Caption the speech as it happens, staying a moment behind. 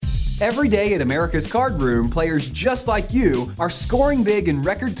Every day at America's Card Room, players just like you are scoring big in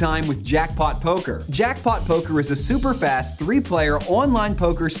record time with Jackpot Poker. Jackpot Poker is a super fast 3-player online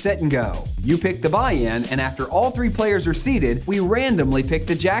poker set and go. You pick the buy-in, and after all 3 players are seated, we randomly pick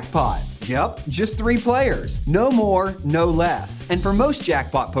the jackpot. Yep, just 3 players. No more, no less. And for most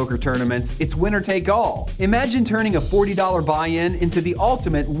jackpot poker tournaments, it's winner take all. Imagine turning a $40 buy-in into the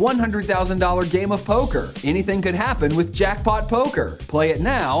ultimate $100,000 game of poker. Anything could happen with Jackpot Poker. Play it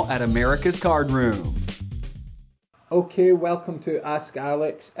now at America's Card Room. Okay, welcome to Ask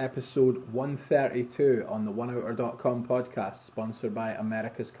Alex, episode 132 on the OneOuter.com podcast, sponsored by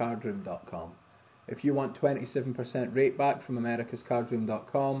AmericasCardroom.com. If you want 27% rate back from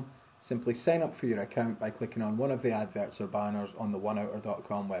AmericasCardroom.com, simply sign up for your account by clicking on one of the adverts or banners on the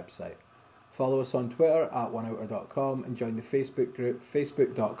OneOuter.com website. Follow us on Twitter at OneOuter.com and join the Facebook group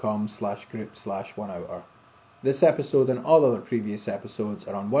facebook.com/group/OneOuter. This episode and all other previous episodes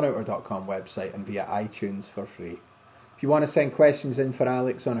are on OneOuter.com website and via iTunes for free. If you want to send questions in for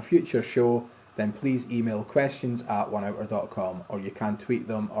Alex on a future show, then please email questions@OneOuter.com, or you can tweet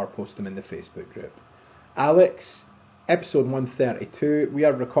them or post them in the Facebook group. Alex, episode 132, we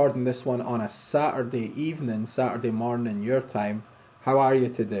are recording this one on a Saturday evening, Saturday morning your time. How are you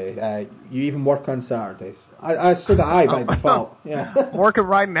today? You even work on Saturdays. So do I by default. Yeah. I'm working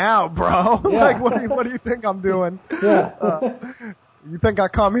right now, bro. Yeah. Like, what do you think I'm doing? Yeah. You think I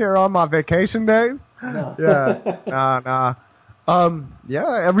come here on my vacation days? No. Yeah. Nah.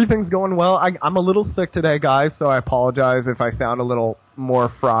 Yeah, everything's going well. I'm a little sick today, guys, so I apologize if I sound a little more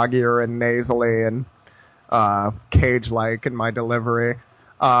froggier and nasally and Cage-like in my delivery.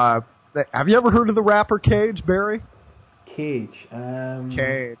 Have you ever heard of the rapper Cage, Barry? Cage.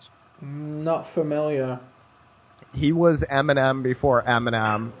 Cage. Not familiar. He was Eminem before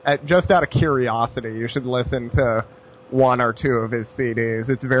Eminem. Just out of curiosity, you should listen to 1 or 2 of his CDs.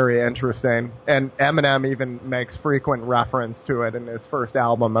 It's very interesting. And Eminem even makes frequent reference to it in his first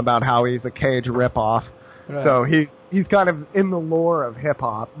album about how he's a Cage ripoff. Right. So he's kind of in the lore of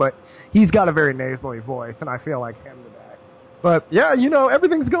hip-hop, but he's got a very nasally voice, and I feel like him today. But, yeah,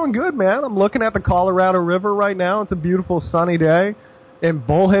 everything's going good, man. I'm looking at the Colorado River right now. It's a beautiful sunny day in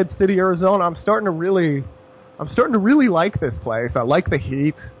Bullhead City, Arizona. I'm starting to really like this place. I like the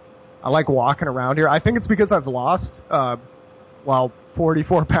heat. I like walking around here. I think it's because I've lost,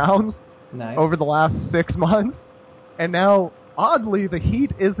 44 pounds over the last 6 months. And now, oddly, the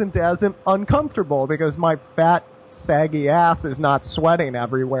heat isn't as uncomfortable because my fat, saggy ass is not sweating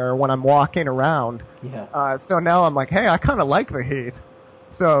everywhere when I'm walking around. Yeah. So now I'm like, hey, I kind of like the heat.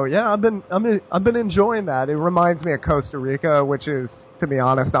 So yeah, I've been enjoying that. It reminds me of Costa Rica, which is, to be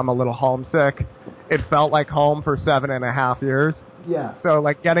honest, I'm a little homesick. It felt like home for 7.5 years. Yeah. So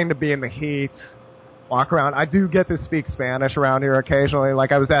like getting to be in the heat, walk around. I do get to speak Spanish around here occasionally.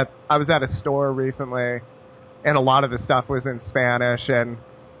 Like I was at a store recently, and a lot of the stuff was in Spanish, and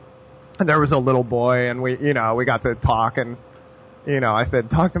there was a little boy, and we got to talk, and I said,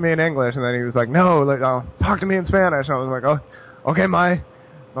 talk to me in English, and then he was like, no, talk to me in Spanish. And I was like, oh, okay,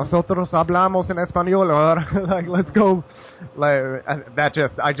 nosotros hablamos en español, or like, let's go. Like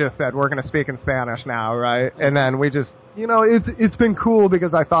I just said we're gonna speak in Spanish now, right? And then we just, it's been cool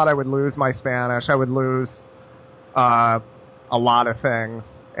because I thought I would lose my Spanish, I would lose a lot of things,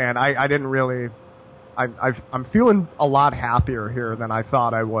 and I didn't really. I'm feeling a lot happier here than I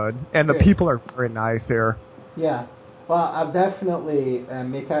thought I would, and the people are very nice here. Yeah, well, I've definitely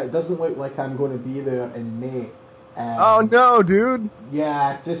make out. It doesn't look like I'm going to be there in May. Oh no, dude!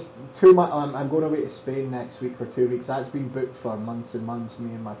 Yeah, just too much. I'm going away to Spain next week for 2 weeks. That's been booked for months and months,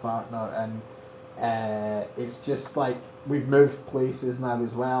 me and my partner, and it's just like we've moved places now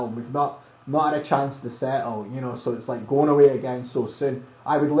as well. We've not had a chance to settle, so it's like going away again so soon.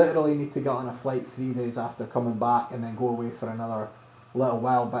 I would literally need to get on a flight 3 days after coming back and then go away for another little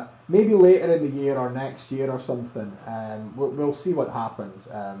while, but maybe later in the year or next year or something. We'll see what happens.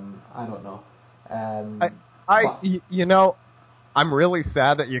 I don't know. I'm really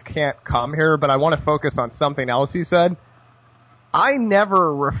sad that you can't come here, but I want to focus on something else you said. I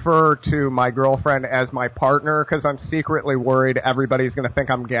never refer to my girlfriend as my partner because I'm secretly worried everybody's going to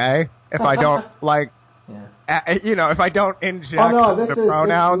think I'm gay if I don't, if I don't inject the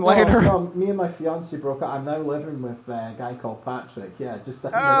pronoun later. No, me and my fiance broke up. I'm now living with a guy called Patrick. Yeah, just.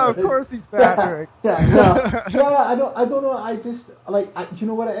 Of course he's Patrick. I don't know. I just do you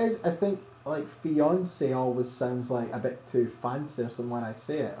know what it is? I think fiance always sounds like a bit too fancy or something when I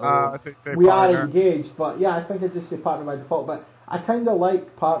say it. We partner. Are engaged, but yeah, I think I just say partner by default. But I kind of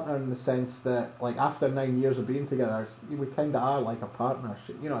like partner in the sense that, after 9 years of being together, we kind of are like a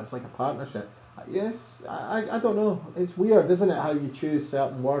partnership. It's like a partnership. Yes, I don't know. It's weird, isn't it, how you choose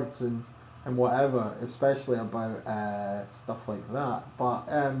certain words and whatever, especially about stuff like that. But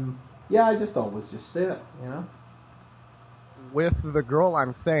yeah, I just always just say it, you know. With the girl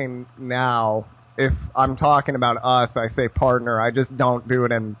I'm saying now, if I'm talking about us, I say partner. I just don't do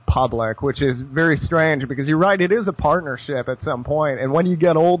it in public, which is very strange because you're right, it is a partnership at some point. And when you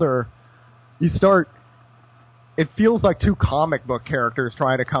get older, you start... It feels like two comic book characters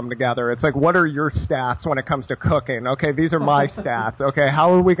trying to come together. It's like, what are your stats when it comes to cooking? Okay, these are my stats. Okay,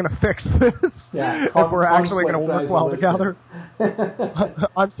 how are we going to fix this? Yeah, if we're actually going to work well together.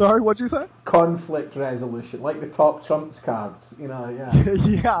 I'm sorry, what'd you say? Conflict resolution, like the top trumps cards, you know, yeah.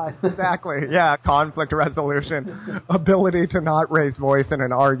 Yeah, exactly. Yeah, conflict resolution, ability to not raise voice in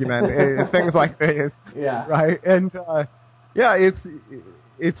an argument, things like this. Yeah. Right? And, yeah,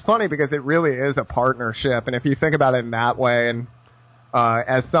 it's funny because it really is a partnership, and if you think about it in that way and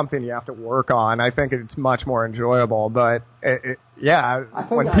as something you have to work on, I think it's much more enjoyable. But yeah, I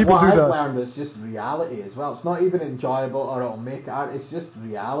think when people what do I've learned is just reality as well. It's not even enjoyable or it'll make art. It's just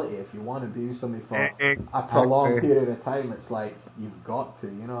reality. If you want to do something for a prolonged period of time, it's like you've got to.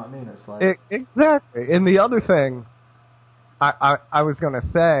 You know what I mean? It's like exactly. And the other thing I was going to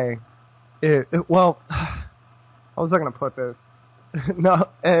say, well, how was I going to put this? No,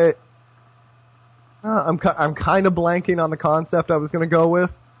 I'm kind of blanking on the concept I was going to go with,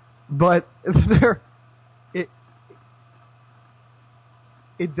 but it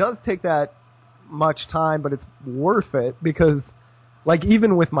does take that much time, but it's worth it because, like,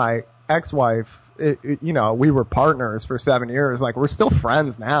 even with my ex-wife, you know, we were partners for 7 years. Like, we're still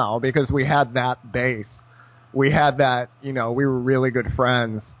friends now because we had that base. We had that, you know, we were really good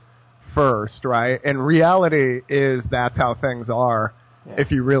friends first, right? And reality is that's how things are if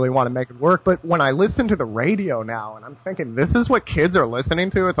you really want to make it work. But when I listen to the radio now, and I'm thinking, this is what kids are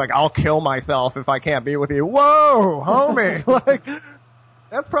listening to, it's like, I'll kill myself if I can't be with you. Whoa, homie! Like,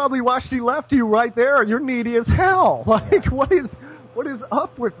 that's probably why she left you right there. You're needy as hell. Like, what is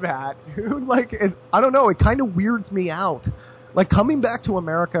up with that, dude? Like, I don't know, it kind of weirds me out. Like, coming back to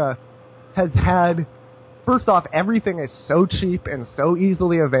America has had... First off, everything is so cheap and so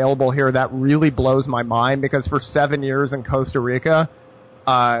easily available here that really blows my mind because for 7 years in Costa Rica,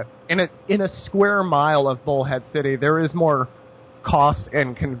 in a square mile of Bullhead City, there is more cost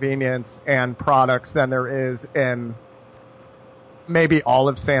and convenience and products than there is in maybe all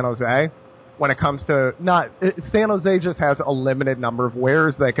of San Jose. When it comes to San Jose just has a limited number of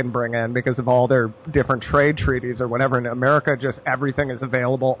wares they can bring in because of all their different trade treaties or whatever. In America, just everything is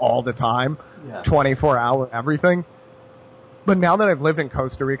available all the time, 24-hour everything. But now that I've lived in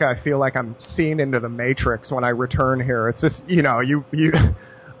Costa Rica, I feel like I'm seeing into the Matrix when I return here. It's just, you know,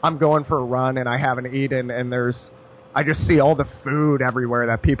 I'm going for a run and I haven't eaten, and I just see all the food everywhere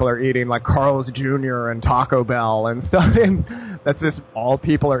that people are eating, like Carl's Jr. and Taco Bell and stuff, and that's just all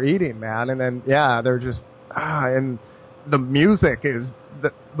people are eating, man. And then, yeah, they're just, and the music is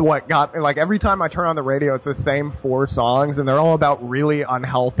what got me. Like, every time I turn on the radio, it's the same 4 songs, and they're all about really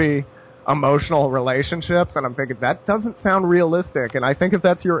unhealthy, emotional relationships, and I'm thinking, that doesn't sound realistic, and I think if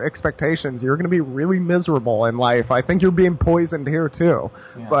that's your expectations, you're going to be really miserable in life. I think you're being poisoned here, too.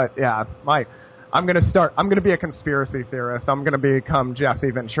 Yeah. But, yeah, I'm going to be a conspiracy theorist. I'm going to become Jesse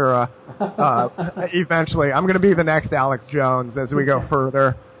Ventura eventually. I'm going to be the next Alex Jones as we go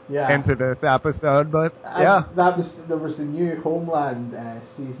further into this episode. But, yeah. There was the new Homeland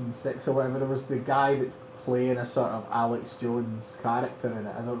season 6 or whatever. There was the guy that's playing a sort of Alex Jones character in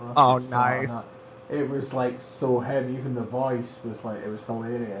it. I don't know if you saw it or not. It was like so him. Even the voice was like, it was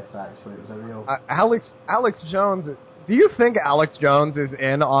hilarious, actually. It was a real... Alex Jones... Do you think Alex Jones is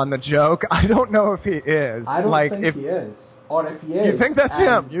in on the joke? I don't know if he is. I don't think he is. Or if he is... You think that's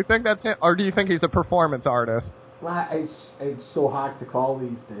him? You think that's him? Or do you think he's a performance artist? Well, it's so hard to call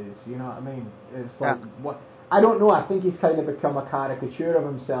these days, you know what I mean? It's like... what I don't know, I think he's kind of become a caricature of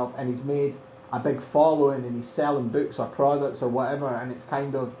himself, and he's made a big following, and he's selling books or products or whatever, and it's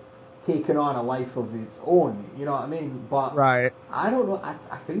kind of taken on a life of its own, you know what I mean? But right. I don't know,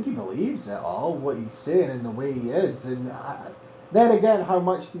 I think he believes it all, what he's saying and the way he is, and then again, how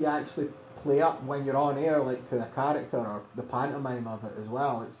much do you actually play up when you're on air, like to the character or the pantomime of it as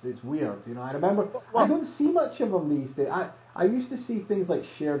well? It's weird, you know. I remember, I don't see much of him these days. I used to see things like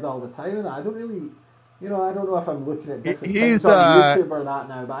shared all the time, and I don't really, you know, I don't know if I'm looking at different things on YouTube or that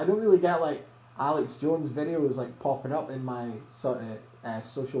now, but I don't really get like Alex Jones videos like popping up in my sort of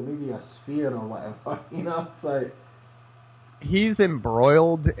social media sphere or whatever, you know. It's like he's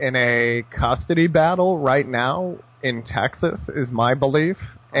embroiled in a custody battle right now in Texas, is my belief,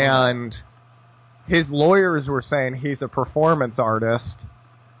 and his lawyers were saying he's a performance artist,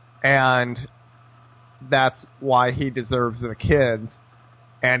 and that's why he deserves the kids.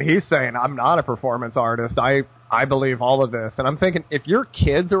 And he's saying, I'm not a performance artist. I believe all of this. And I'm thinking, if your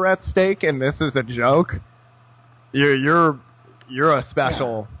kids are at stake and this is a joke, you're a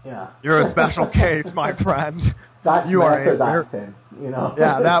special you're a special case, my friend. That's method acting,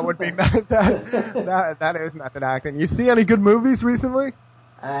 Yeah, that would be that is method acting. You see any good movies recently?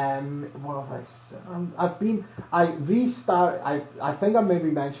 What have I said? I think I maybe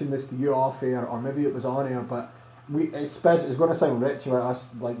mentioned this to you off air, or maybe it was on air, but it's going to sound rich about us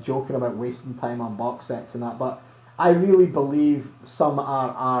like joking about wasting time on box sets and that, but I really believe some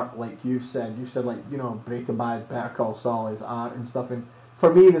art, like you've said like, Breaking Bad, Better Call Saul is art and stuff, and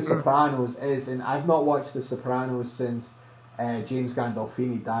for me The Sopranos is, and I've not watched The Sopranos since James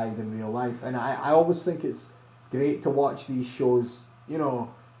Gandolfini died in real life, and I always think it's great to watch these shows,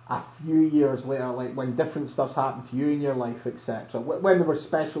 a few years later, like when different stuff's happened to you in your life, etc. When there were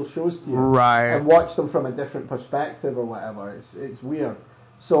special shows to you, right, and watch them from a different perspective or whatever. It's weird.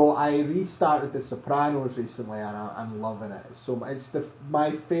 So I restarted The Sopranos recently, and I'm loving it. So it's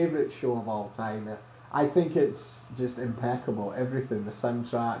my favourite show of all time. I think it's just impeccable. Everything, the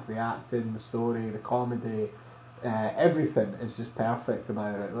soundtrack, the acting, the story, the comedy, everything is just perfect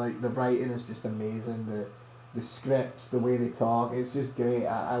about it. Like the writing is just amazing. The scripts, the way they talk, it's just great.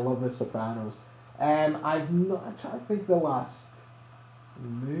 I love The Sopranos. I'm trying to think the last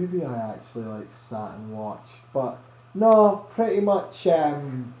movie I actually sat and watched, but no, pretty much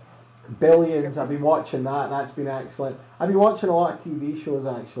Billions. I've been watching that. That's been excellent. I've been watching a lot of TV shows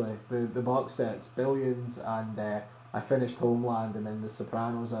actually. The box sets, Billions, and I finished Homeland, and then The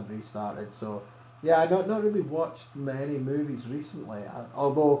Sopranos I've restarted. So yeah, I not really watched many movies recently.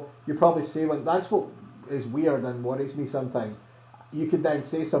 Although you probably say that's what is weird and worries me sometimes. You could then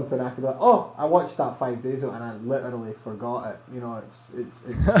say something, I could be like, oh, I watched that 5 days ago and I literally forgot it. It's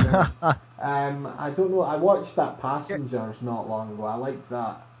I don't know. I watched that Passengers not long ago. I liked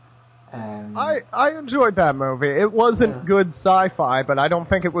that. I enjoyed that movie. It wasn't good sci-fi, but I don't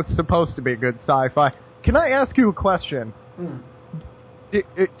think it was supposed to be good sci-fi. Can I ask you a question?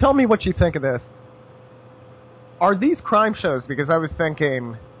 Tell me what you think of this. Are these crime shows, because I was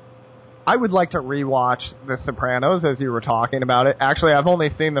thinking, I would like to rewatch The Sopranos as you were talking about it. Actually, I've only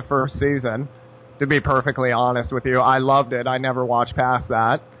seen the first season, to be perfectly honest with you. I loved it. I never watched past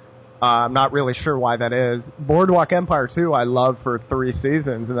that. I'm not really sure why that is. Boardwalk Empire 2, I loved for 3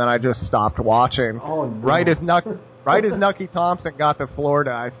 seasons, and then I just stopped watching. Oh, no. Right as Nucky Thompson got to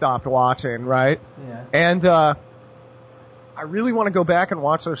Florida, I stopped watching, right? Yeah. And I really want to go back and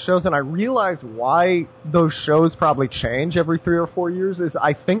watch those shows, and I realize why those shows probably change every 3 or 4 years is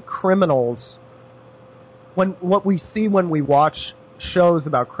I think criminals, what we see when we watch shows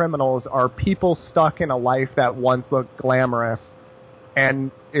about criminals are people stuck in a life that once looked glamorous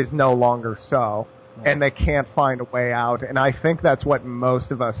and is no longer so, and they can't find a way out. And I think that's what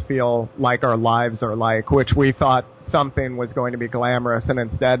most of us feel like our lives are like, which we thought something was going to be glamorous, and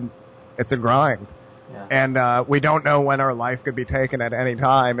instead it's a grind. Yeah. And we don't know when our life could be taken at any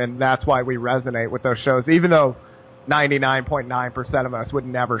time, and that's why we resonate with those shows, even though 99.9% of us would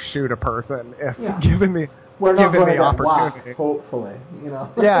never shoot a person if given the We're not given going the to get opportunity. whacked, hopefully,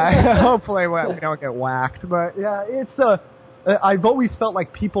 Yeah, hopefully we don't get whacked. But yeah, it's I've always felt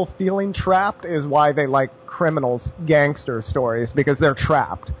like people feeling trapped is why they like criminals, gangster stories, because they're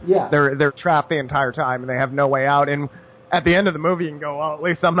trapped. Yeah. They're trapped the entire time and they have no way out. And at the end of the movie, you can go, well, at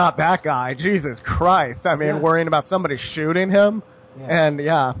least I'm not that guy. Jesus Christ! I mean, worrying about somebody shooting him.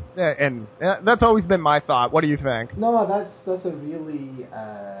 Yeah. And that's always been my thought. What do you think? No, that's a really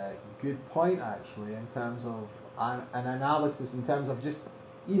good point actually, in terms of an analysis, in terms of just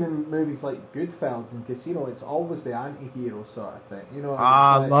even movies like Goodfellas and Casino. It's always the anti-hero sort of thing,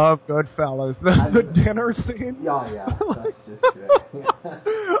 I love Goodfellas. The dinner scene. Yeah, that's just great.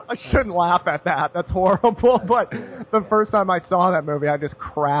 I shouldn't laugh at that. That's horrible. But the first time I saw that movie, I just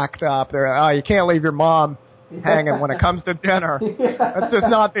cracked up. There, you can't leave your mom hanging when it comes to dinner. That's just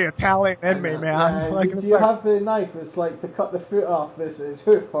not the Italian in me, man. Do you have the knife? It's like to cut the foot off this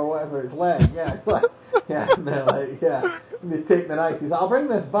hoof or whatever, its leg. Yeah, it's like, and they're like, and they take the knife. He's like, I'll bring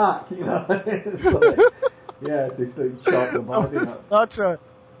this back. It's like, just like chop the body up.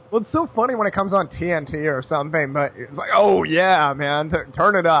 Well, it's so funny when it comes on TNT or something, but it's like, oh yeah, man,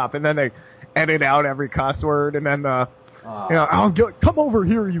 turn it up, and then they edit out every cuss word, and then come over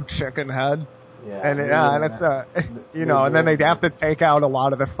here, you chicken head. And it's and then they'd have to take out a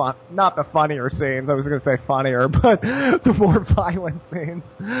lot of the not the funnier scenes. I was going to say funnier, but the more violent scenes.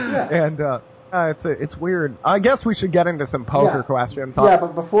 And it's weird. I guess we should get into some poker questions. Yeah,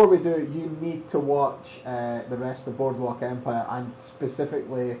 but before we do, you need to watch the rest of Boardwalk Empire, and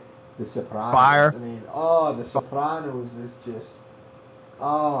specifically The Sopranos. Fire. I mean, The Sopranos is just...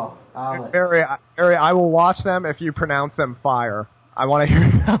 Oh, Alex. Barry, I will watch them if you pronounce them fire. I want to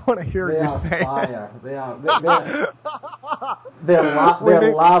hear. I want to hear they you are say. Fire. They are.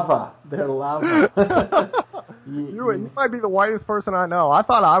 They're lava. They're lava. You might be the whitest person I know. I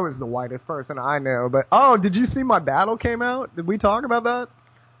thought I was the whitest person I knew, but did you see my battle came out? Did we talk about that?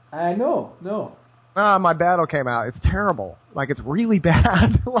 No. My battle came out. It's terrible. Like, it's really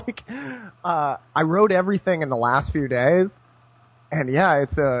bad. Like, I wrote everything in the last few days, and yeah,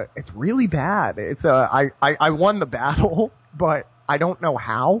 it's really bad. I won the battle, but I don't know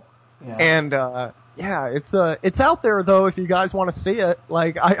how. Yeah. And it's out there though if you guys want to see it.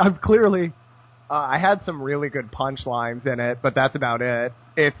 Like, I've clearly I had some really good punchlines in it, but that's about it.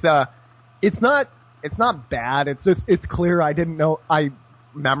 It's not bad. It's clear I didn't know I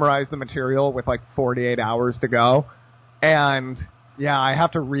memorized the material with like 48 hours to go. And yeah, I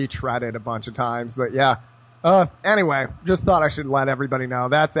have to retread it a bunch of times, but yeah. Anyway, just thought I should let everybody know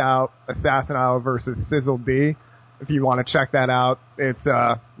that's out. Assassinado versus Sizzle D. If you want to check that out, it's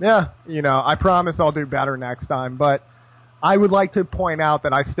I promise I'll do better next time, but I would like to point out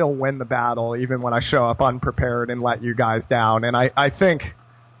that I still win the battle even when I show up unprepared and let you guys down, and I think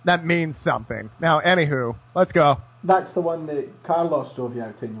that means something. Now, anywho, let's go. That's the one that Carlos drove you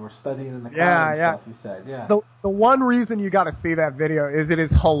out to, and you were studying in the car and stuff, you said, yeah. The one reason you got to see that video is it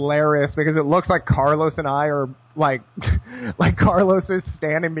is hilarious because it looks like Carlos and I are, like Carlos is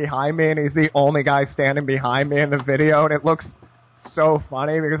standing behind me, and he's the only guy standing behind me in the video, and it looks so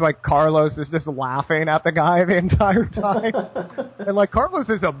funny because, like, Carlos is just laughing at the guy the entire time. And, like, Carlos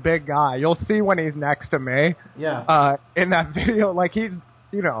is a big guy. You'll see when he's next to me. Yeah. In that video, like, he's,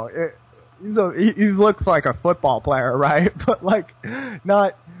 he looks like a football player, right? But, like,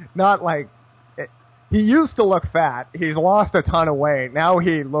 not like... He used to look fat. He's lost a ton of weight. Now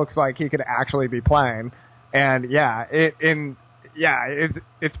he looks like he could actually be playing. And,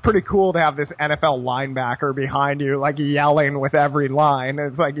 it's pretty cool to have this NFL linebacker behind you, like, yelling with every line.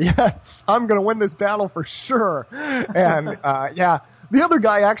 It's like, yes, I'm going to win this battle for sure. And, the other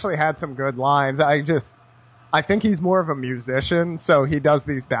guy actually had some good lines. I think he's more of a musician, so he does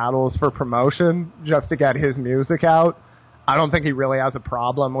these battles for promotion just to get his music out. I don't think he really has a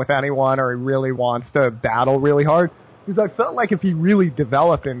problem with anyone or he really wants to battle really hard. Because I felt like if he really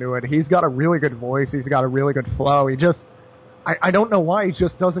developed into it, he's got a really good voice, he's got a really good flow. I don't know why he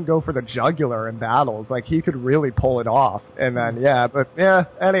just doesn't go for the jugular in battles. Like, he could really pull it off. And then,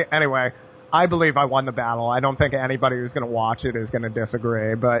 anyway, I believe I won the battle. I don't think anybody who's going to watch it is going to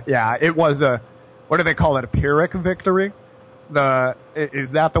disagree. But, yeah, it was what do they call it, a Pyrrhic victory?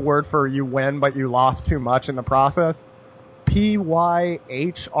 Is that the word for you win, but you lost too much in the process?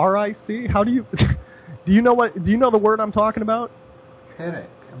 Pyhric? How do you... Do you know the word I'm talking about? Pyrrhic.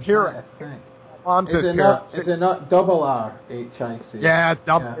 Pyrrhic. Mom says Is it not double R-H-I-C? Yeah, it's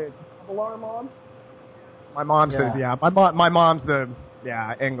double R, Mom? My mom says, yeah. My mom's the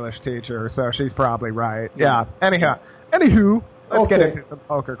English teacher, so she's probably right. Yeah. Anywho, let's get into some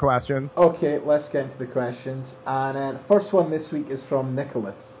poker questions. Okay, let's get into the questions. And the first one this week is from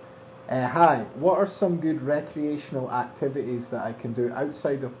Nicholas. Hi, what are some good recreational activities that I can do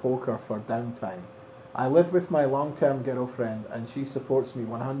outside of poker for downtime? I live with my long-term girlfriend and she supports me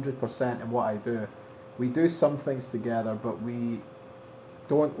 100% in what I do. We do some things together, but we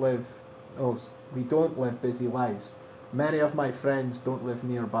don't live busy lives. Many of my friends don't live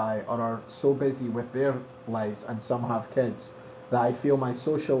nearby or are so busy with their lives, and some have kids, that I feel my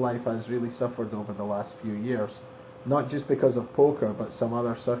social life has really suffered over the last few years. Not just because of poker, but some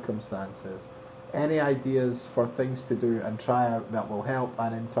other circumstances. Any ideas for things to do and try out that will help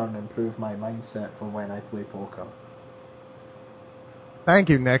and in turn improve my mindset for when I play poker? Thank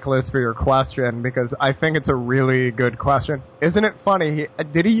you, Nicholas, for your question, because I think it's a really good question. Isn't it funny?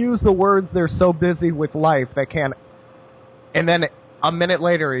 Did he use the words, they're so busy with life they can't... And then a minute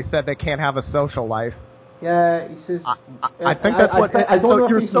later he said they can't have a social life. Yeah, he says... I think that's what... I don't know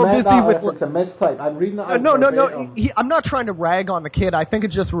you're if he's so meant busy that or with... if it's a mistype. I'm reading that out No. verbatim. I'm not trying to rag on the kid. I think it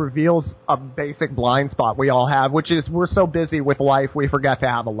just reveals a basic blind spot we all have, which is we're so busy with life we forget to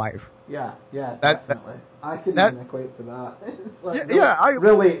have a life. Yeah, definitely. I can even equate to that. It's like, I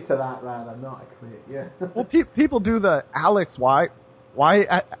relate to that rather, not equate. Yeah. Well, people do the Alex. Why?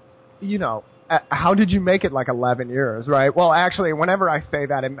 How did you make it like 11 years, right? Well, actually, whenever I say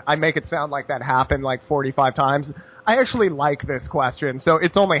that, I make it sound like that happened like 45 times. I actually like this question, so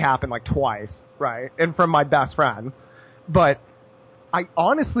it's only happened like twice, right? And from my best friends. But I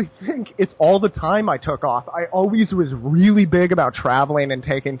honestly think it's all the time I took off. I always was really big about traveling and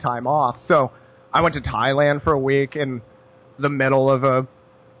taking time off. So I went to Thailand for a week in the middle of a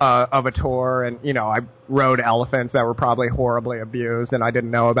of a tour, and, you know, I rode elephants that were probably horribly abused, and I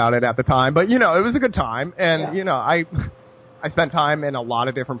didn't know about it at the time. But, you know, it was a good time, and, you know, I spent time in a lot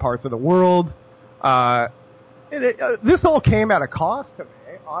of different parts of the world. This all came at a cost to me.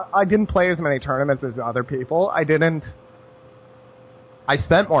 I didn't play as many tournaments as other people. I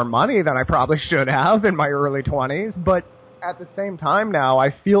spent more money than I probably should have in my early 20s, but at the same time now,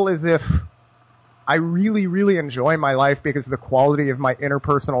 I feel as if I really, really enjoy my life because the quality of my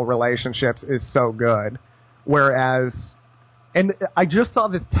interpersonal relationships is so good. Whereas, and I just saw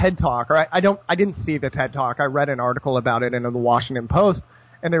this TED Talk, or I didn't see the TED Talk. I read an article about it in the Washington Post,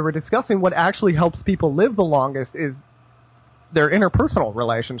 and they were discussing what actually helps people live the longest is their interpersonal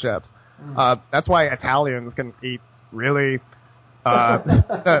relationships. That's why Italians can eat really,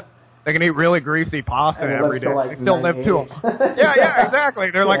 they can eat really greasy pasta every day. Like they still live to them. Yeah,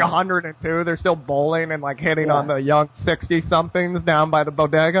 exactly. They're like 102. They're still bowling and like hitting on the young 60-somethings down by the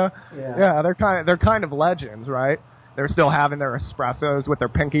bodega. Yeah, they're kind of legends, right? They're still having their espressos with their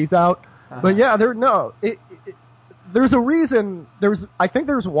pinkies out. But yeah, there's a reason. I think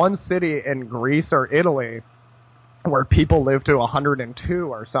there's one city in Greece or Italy where people live to 102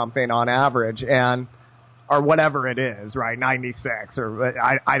 or something on average, or whatever it is, right? 96 or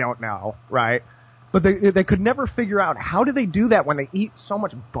I don't know, right? But they could never figure out how do they do that when they eat so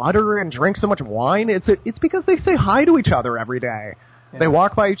much butter and drink so much wine. It's because they say hi to each other every day. Yeah. They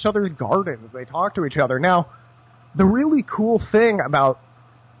walk by each other's gardens. They talk to each other. Now, the really cool thing about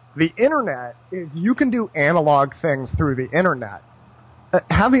the internet is you can do analog things through the internet.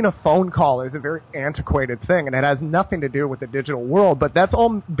 Having a phone call is a very antiquated thing, and it has nothing to do with the digital world, but that's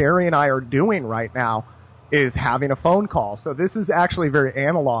all Barry and I are doing right now is having a phone call. So this is actually very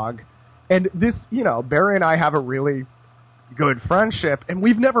analog. And this, you know, Barry and I have a really good friendship, and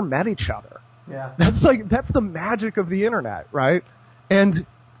we've never met each other. Yeah. That's the magic of the internet, right? And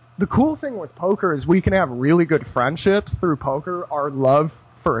the cool thing with poker is we can have really good friendships through poker, our love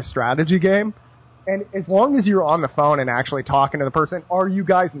for a strategy game. And as long as you're on the phone and actually talking to the person, or you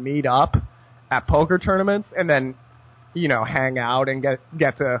guys meet up at poker tournaments and then, you know, hang out and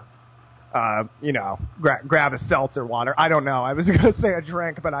get to, you know, grab a seltzer water. I don't know. I was going to say a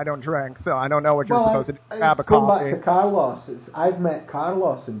drink, but I don't drink, so I don't know what you're supposed to do. Grab a coffee. Back to Carlos. I've met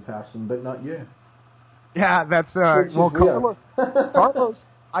Carlos in person, but not you. Yeah, that's Carlos.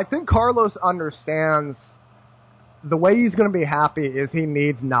 I think Carlos understands the way he's going to be happy is he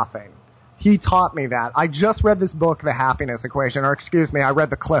needs nothing. He taught me that. I just read this book, The Happiness Equation, or excuse me, I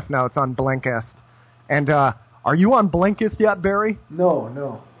read the Cliff Notes on Blinkist. And are you on Blinkist yet, Barry?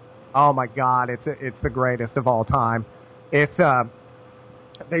 No. Oh my God, it's the greatest of all time. It's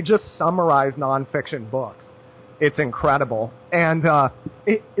they just summarize nonfiction books. It's incredible. And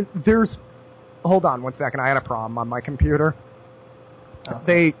there's hold on one second. I had a problem on my computer.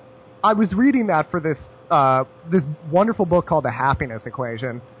 Okay. I was reading that for this wonderful book called The Happiness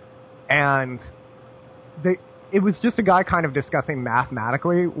Equation. And it was just a guy kind of discussing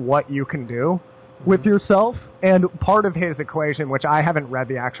mathematically what you can do with yourself. And part of his equation, which I haven't read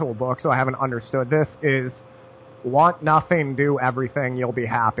the actual book, so I haven't understood this, is want nothing, do everything, you'll be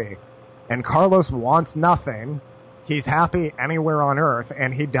happy. And Carlos wants nothing. He's happy anywhere on earth,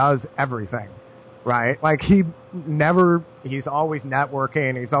 and he does everything, right? Like, he's always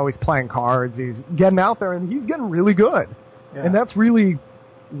networking, he's always playing cards, he's getting out there, and he's getting really good. Yeah. And that's really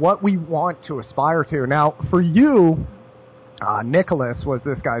what we want to aspire to. Now, for you, Nicholas was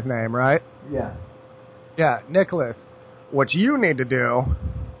this guy's name, right? Yeah. Yeah, Nicholas, what you need to do,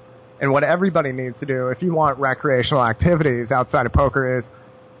 and what everybody needs to do if you want recreational activities outside of poker is,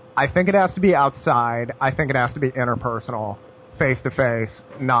 I think it has to be outside, I think it has to be interpersonal, face-to-face,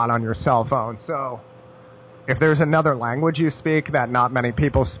 not on your cell phone. So, if there's another language you speak that not many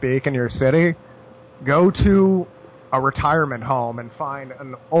people speak in your city, go to a retirement home and find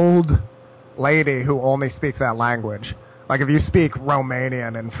an old lady who only speaks that language. Like if you speak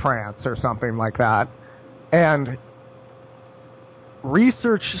Romanian in France or something like that. And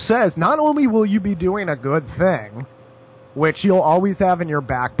research says not only will you be doing a good thing, which you'll always have in your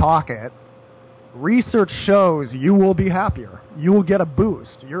back pocket, research shows you will be happier. You will get a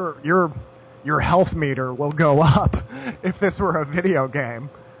boost. Your health meter will go up if this were a video game.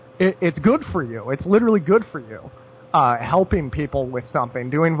 It's good for you. It's literally good for you. Helping people with something,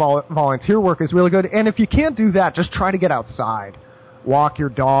 doing volunteer work is really good. And if you can't do that, just try to get outside. Walk your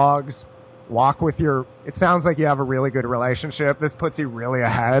dogs. Walk with it sounds like you have a really good relationship. This puts you really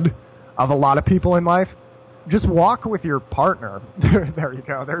ahead of a lot of people in life. Just walk with your partner. There you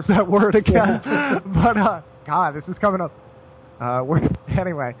go. There's that word again. But, God, this is coming up.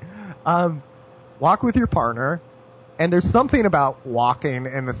 Anyway, walk with your partner And there's something about walking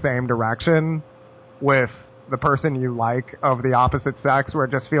in the same direction with the person you like of the opposite sex where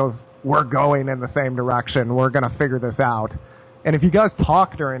it just feels we're going in the same direction. We're going to figure this out. And if you guys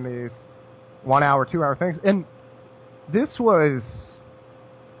talk during these 1 hour, 2 hour things, and this was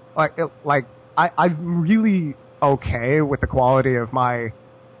I'm really okay with the quality of my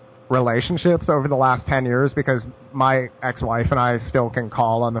relationships over the last 10 years because my ex-wife and I still can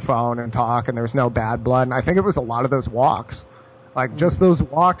call on the phone and talk and there's no bad blood. And I think it was a lot of those walks, just those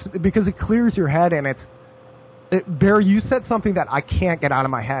walks, because it clears your head. And Barry, you said something that I can't get out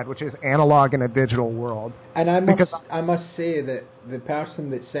of my head, which is analog in a digital world. And I must say that the person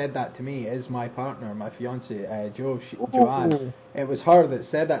that said that to me is my partner, my fiancée, Joanne. It was her that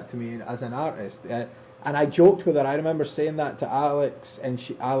said that to me as an artist. And I joked with her. I remember saying that to Alex, and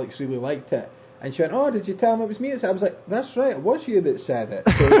Alex really liked it. And she went, "Oh, did you tell him it was me?" I was like, "That's right, it was you that said it."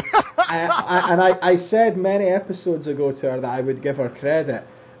 So I said many episodes ago to her that I would give her credit,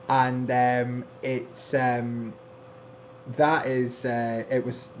 and it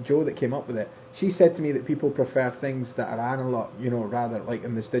was Joe that came up with it. She said to me that people prefer things that are analog, rather like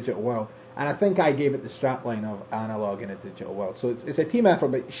in this digital world. And I think I gave it the strapline of analog in a digital world. So it's a team effort,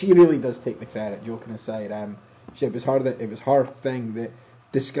 but she really does take the credit. Joking aside, it was her thing that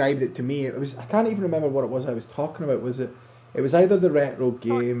described it to me. I can't even remember what it was I was talking about. It was either the retro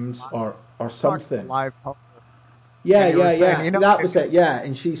games or something. Live poker. Yeah. That was it. Yeah,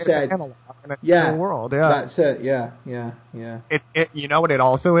 and she said, "Yeah, world. Yeah, that's it. Yeah. It you know what it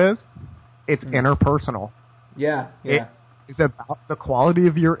also is? It's interpersonal. Yeah. It's about the quality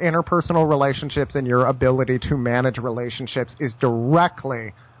of your interpersonal relationships, and your ability to manage relationships is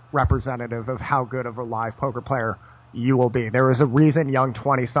directly representative of how good of a live poker player you will be. There is a reason young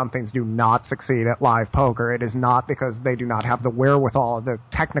 20-somethings do not succeed at live poker. It is not because they do not have the wherewithal, the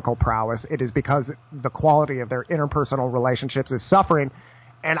technical prowess. It is because the quality of their interpersonal relationships is suffering.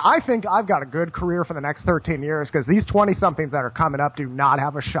 And I think I've got a good career for the next 13 years because these 20-somethings that are coming up do not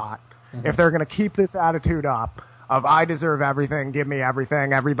have a shot. Mm-hmm. If they're going to keep this attitude up of I deserve everything, give me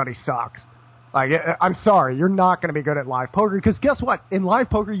everything, everybody sucks. I'm sorry, you're not going to be good at live poker because guess what? In live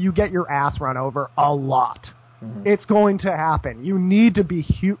poker, you get your ass run over a lot. Mm-hmm. It's going to happen. You need to be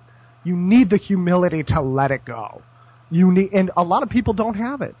you need the humility to let it go. And a lot of people don't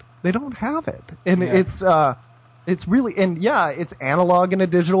have it. They don't have it. And it's really, and it's analog in a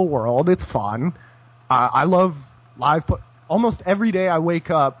digital world. It's fun. I love live poker. Almost every day I wake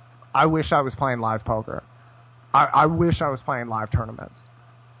up, I wish I was playing live poker. I wish I was playing live tournaments.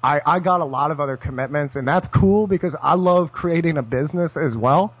 I got a lot of other commitments, and that's cool because I love creating a business as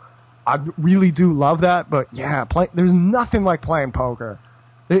well. I really do love that, but there's nothing like playing poker.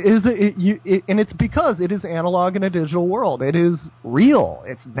 And it's because it is analog in a digital world. It is real.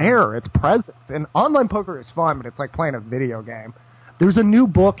 It's there. It's present. And online poker is fun, but it's like playing a video game. There's a new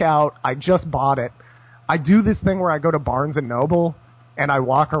book out. I just bought it. I do this thing where I go to Barnes & Noble, and I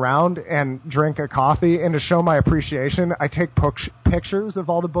walk around and drink a coffee, and to show my appreciation, I take pictures of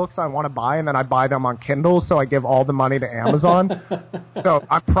all the books I want to buy, and then I buy them on Kindle, so I give all the money to Amazon. So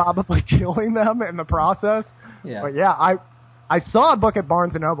I'm probably killing them in the process. Yeah. But I saw a book at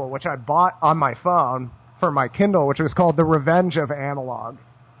Barnes & Noble, which I bought on my phone for my Kindle, which was called The Revenge of Analog.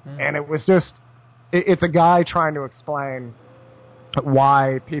 And it was just, it's a guy trying to explain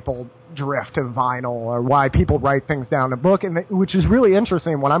why people drift to vinyl or why people write things down in a book, and which is really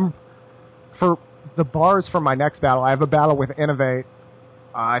interesting. When for the bars for my next battle, I have a battle with Innovate.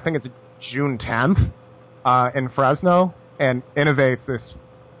 I think it's June 10th in Fresno, and Innovate's this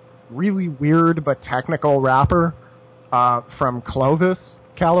really weird but technical rapper from Clovis,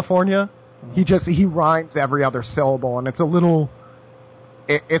 California. He rhymes every other syllable, and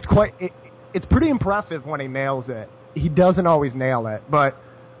it's pretty impressive when he nails it. He doesn't always nail it, but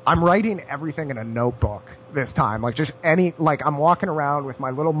I'm writing everything in a notebook this time. I'm walking around with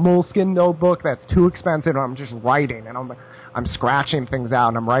my little Moleskine notebook that's too expensive, and I'm just writing, and I'm scratching things out,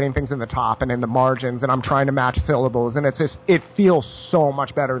 and I'm writing things in the top and in the margins, and I'm trying to match syllables, and it feels so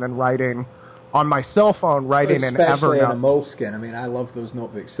much better than writing on my cell phone, writing in Evernote. Especially in a Moleskine. I mean, I love those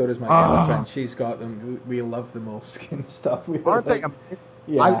notebooks. So does my girlfriend. She's got them. We love the Moleskine stuff. Aren't they?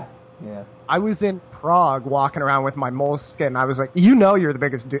 Yeah. I was in Prague walking around with my Moleskine. I was like, you're the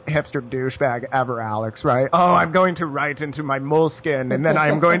biggest hipster douchebag ever, Alex, right? Oh, I'm going to write into my Moleskine, and then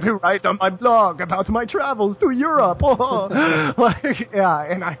I'm going to write on my blog about my travels to Europe. But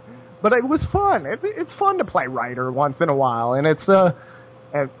it was fun. It's fun to play writer once in a while, and it's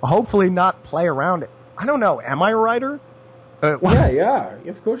and hopefully not play around it. I don't know. Am I a writer? Yeah.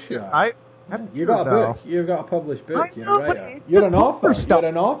 Of course you are. You got a book. You've got a published book. You're an author. You're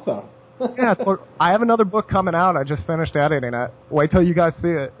an author. Yeah, I have another book coming out. I just finished editing it. Wait till you guys see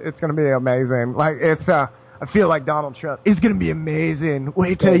it. It's going to be amazing. Like, it's, I feel like Donald Trump. It's going to be amazing.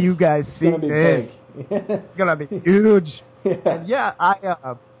 Wait till you guys see it. It's going to be huge. Yeah.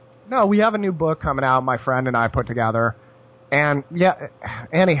 And no, we have a new book coming out, my friend and I put together. And, yeah,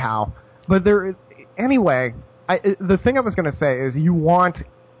 anyhow. But anyway, the thing I was going to say is you want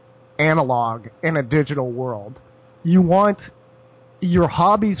analog in a digital world. You want your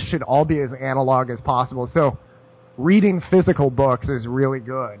hobbies should all be as analog as possible. So reading physical books is really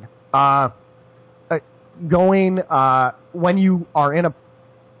good. When you are in a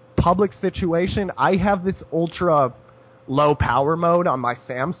public situation, I have this ultra low power mode on my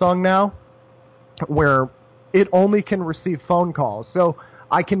Samsung now where it only can receive phone calls. So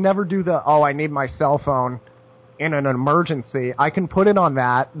I can never do I need my cell phone in an emergency. I can put it on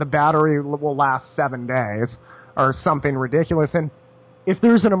that. The battery will last 7 days or something ridiculous. And if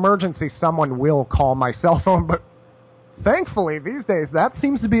there's an emergency, someone will call my cell phone. But thankfully, these days, that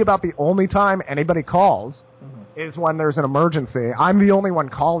seems to be about the only time anybody calls is when there's an emergency. I'm the only one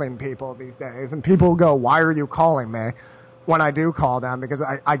calling people these days. And people go, why are you calling me? When I do call them, because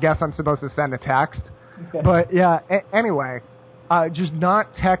I guess I'm supposed to send a text. But, yeah, anyway, just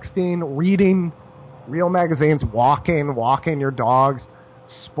not texting, reading real magazines, walking your dogs.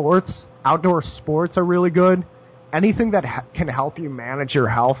 Sports, outdoor sports are really good. Anything that can help you manage your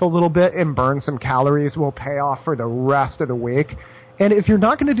health a little bit and burn some calories will pay off for the rest of the week. And if you're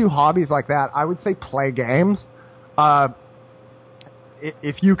not going to do hobbies like that, I would say play games.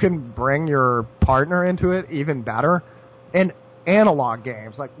 If you can bring your partner into it, even better. And analog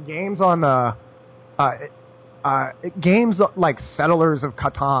games, like games on the games like Settlers of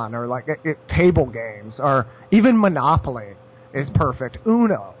Catan or like table games or even Monopoly is perfect.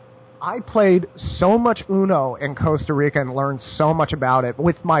 Uno. I played so much Uno in Costa Rica and learned so much about it.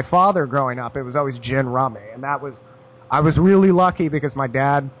 With my father growing up, it was always gin rummy, and I was really lucky because my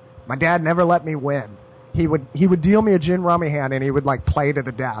dad never let me win. He would deal me a gin rummy hand and he would like play to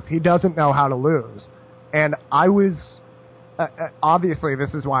the death. He doesn't know how to lose. And I was obviously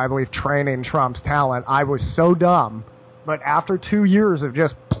this is why I believe training trumps talent. I was so dumb, but after 2 years of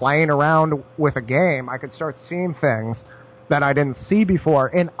just playing around with a game, I could start seeing things that I didn't see before.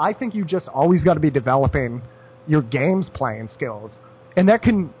 And I think you just always got to be developing your games playing skills. And that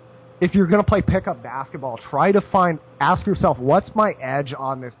can, if you're going to play pickup basketball, ask yourself, what's my edge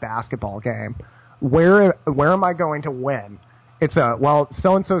on this basketball game? Where am I going to win? It's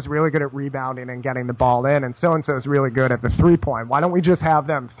so-and-so is really good at rebounding and getting the ball in, and so-and-so is really good at the three-point. Why don't we just have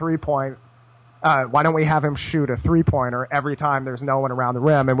them why don't we have him shoot a three-pointer every time there's no one around the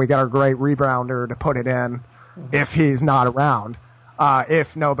rim, and we get our great rebounder to put it in if he's not around, if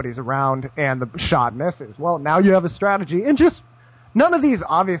nobody's around and the shot misses. Well, now you have a strategy. And just none of these,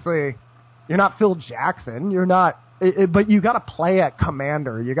 obviously, you're not Phil Jackson. You're not, but you got to play at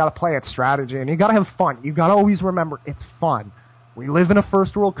commander. You got to play at strategy, and you got to have fun. You got to always remember it's fun. We live in a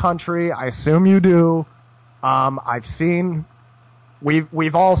first world country. I assume you do.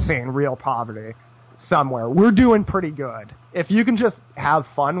 We've all seen real poverty somewhere. We're doing pretty good. If you can just have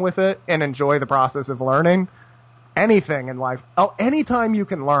fun with it and enjoy the process of learning, anything in life, anytime you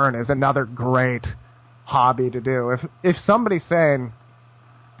can learn is another great hobby to do. If somebody's saying,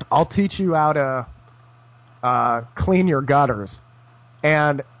 I'll teach you how to clean your gutters,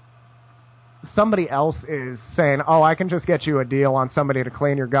 and somebody else is saying, I can just get you a deal on somebody to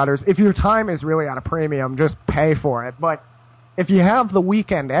clean your gutters. If your time is really at a premium, just pay for it. But if you have the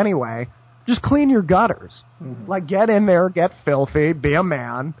weekend anyway, just clean your gutters. Mm-hmm. Like, get in there, get filthy, be a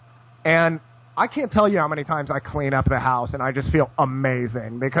man. And I can't tell you how many times I clean up the house and I just feel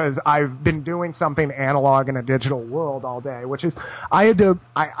amazing because I've been doing something analog in a digital world all day, which is I had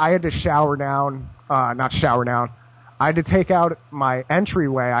to shower down, not shower down. I had to take out my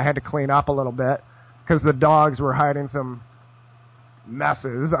entryway. I had to clean up a little bit because the dogs were hiding some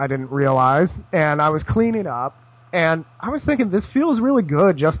messes I didn't realize. And I was cleaning up, and I was thinking, this feels really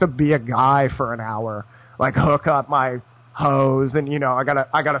good just to be a guy for an hour. Like, hook up my hose, and, I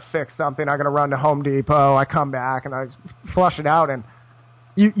gotta fix something. I gotta run to Home Depot. I come back, and I flush it out. And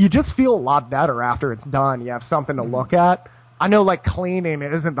you just feel a lot better after it's done. You have something to look at. I know, like, cleaning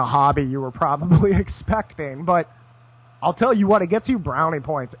isn't the hobby you were probably expecting, but I'll tell you what, it gets you brownie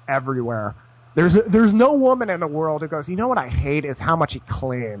points everywhere. There's no woman in the world who goes, you know what I hate is how much he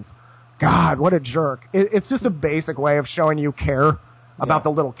cleans. God, what a jerk. It's just a basic way of showing you care about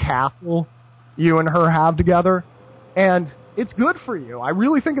the little castle you and her have together. And it's good for you. I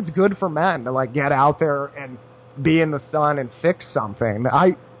really think it's good for men to, like, get out there and be in the sun and fix something.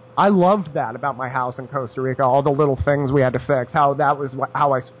 I loved that about my house in Costa Rica, all the little things we had to fix, how that was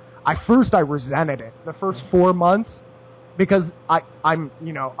how I resented it the first 4 months because I'm,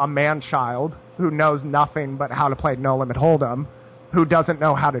 a man-child who knows nothing but how to play No Limit Hold'em, who doesn't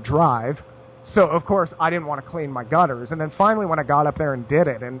know how to drive. So, of course, I didn't want to clean my gutters. And then finally when I got up there and did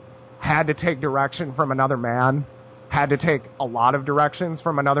it and had to take direction from another man, had to take a lot of directions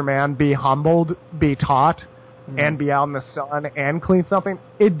from another man, be humbled, be taught, and be out in the sun and clean something,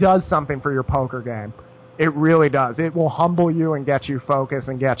 it does something for your poker game. It really does. It will humble you and get you focused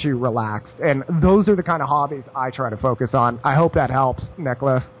and get you relaxed. And those are the kind of hobbies I try to focus on. I hope that helps,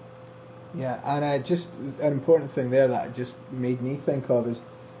 Nicholas. Yeah, and just an important thing there that just made me think of is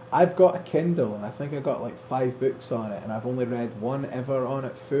I've got a Kindle, and I think I got like 5 books on it, and I've only read one ever on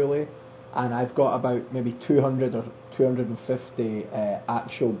it fully, and I've got about maybe 200 or 250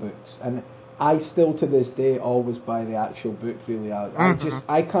 actual books, and I still to this day always buy the actual book, really.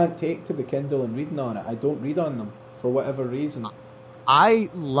 I can't take to the Kindle and reading on it. I don't read on them for whatever reason. I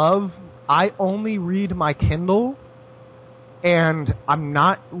only read my Kindle, and I'm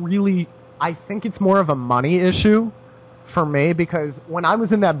not really, I think it's more of a money issue for me, because when I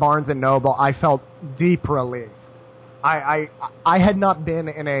was in that Barnes & Noble, I felt deep relief. I had not been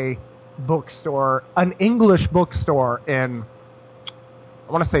in a bookstore, an English bookstore, in,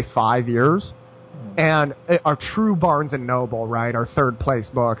 I want to say 5 years, and our true Barnes & Noble, right, our third place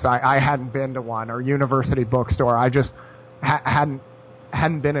books, I hadn't been to one, or university bookstore, I just hadn't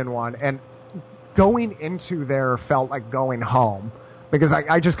been in one, and going into there felt like going home, because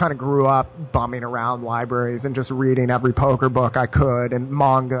I just kind of grew up bumming around libraries and just reading every poker book I could, and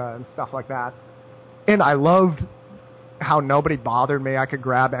manga and stuff like that, and I loved how nobody bothered me. I could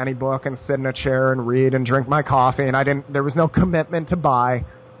grab any book and sit in a chair and read and drink my coffee, and there was no commitment to buy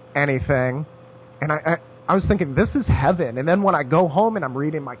anything. And I was thinking, this is heaven. And then when I go home and I'm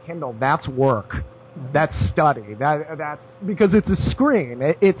reading my Kindle, that's work. That's study. That's because it's a screen.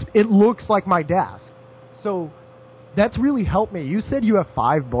 It looks like my desk. So that's really helped me. You said you have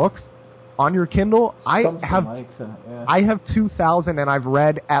 5 books on your Kindle. I have 2,000, and I've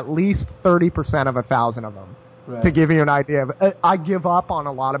read at least 30% of 1,000 of them. Right. To give you an idea of, I give up on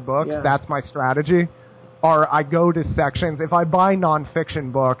a lot of books. Yeah. That's my strategy. Or I go to sections. If I buy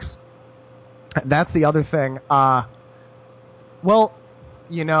nonfiction books, that's the other thing. I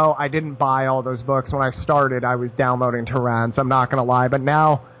didn't buy all those books. When I started, I was downloading torrents. I'm not going to lie. But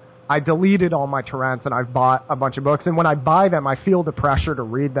now I deleted all my torrents, and I've bought a bunch of books. And when I buy them, I feel the pressure to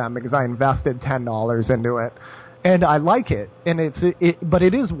read them because I invested $10 into it. And I like it, and but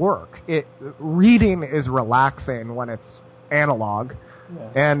it is work. Reading is relaxing when it's analog,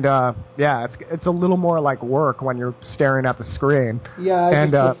 and it's a little more like work when you're staring at the screen. Yeah,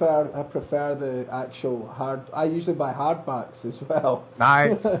 I prefer the actual hard. I usually buy hardbacks as well.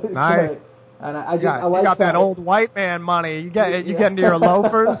 Nice, nice. And I like you got that old white man money. You get into your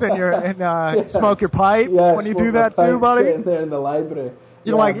loafers and smoke your pipe when you do that too, buddy. Sitting there in the library.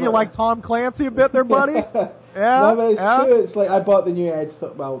 You like Tom Clancy a bit there, buddy? Yeah. No, but it's true. It's like I bought the new Ed.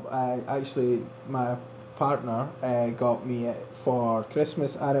 Actually, my partner got me it for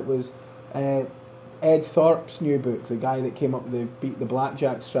Christmas, and it was Ed Thorpe's new book, the guy that came up with the Beat the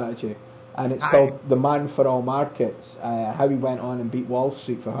Blackjack strategy, and it's called The Man for All Markets. How he went on and beat Wall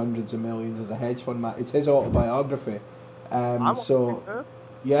Street for hundreds of millions as a hedge fund man. It's his autobiography. I'm on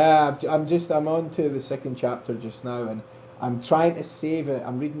to the second chapter just now, and I'm trying to save it.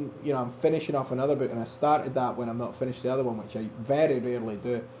 I'm reading, I'm finishing off another book, and I started that when I'm not finished the other one, which I very rarely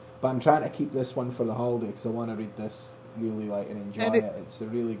do. But I'm trying to keep this one for the holiday because I want to read this really and enjoy it. It's a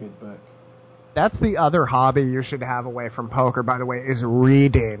really good book. That's the other hobby you should have away from poker, by the way, is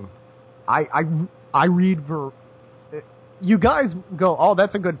reading. I read for... You guys go, oh,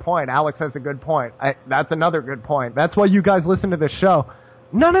 that's a good point. Alex has a good point. That's another good point. That's why you guys listen to this show.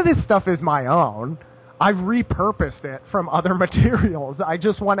 None of this stuff is my own. I've repurposed it from other materials. I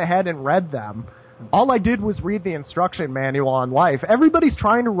just went ahead and read them. All I did was read the instruction manual on life. Everybody's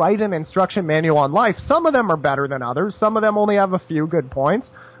trying to write an instruction manual on life. Some of them are better than others. Some of them only have a few good points.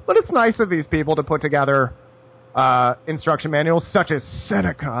 But it's nice of these people to put together instruction manuals, such as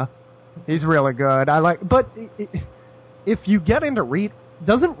Seneca. He's really good. But if you get into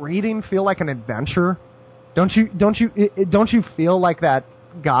doesn't reading feel like an adventure? Don't you feel like that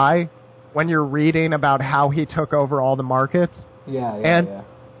guy when you're reading about how he took over all the markets? Yeah.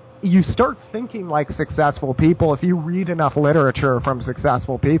 You start thinking like successful people if you read enough literature from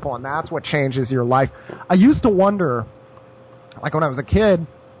successful people, and that's what changes your life. I used to wonder, like when I was a kid,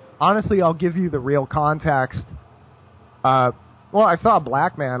 honestly, I'll give you the real context. I saw a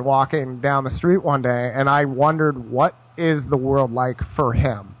black man walking down the street one day, and I wondered, what is the world like for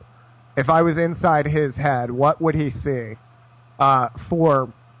him? If I was inside his head, what would he see?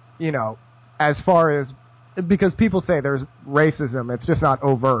 For as far as, because people say there's racism, it's just not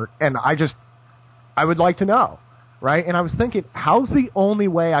overt, and I would like to know, right? And I was thinking, how's the only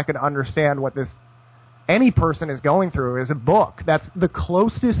way I could understand what any person is going through is a book. That's the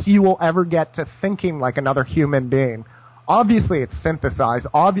closest you will ever get to thinking like another human being. Obviously, it's synthesized.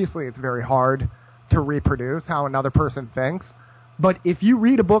 Obviously, it's very hard to reproduce how another person thinks. But if you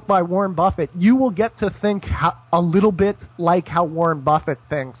read a book by Warren Buffett, you will get to think a little bit like how Warren Buffett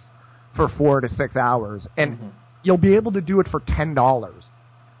thinks for 4 to 6 hours. And you'll be able to do it for $10.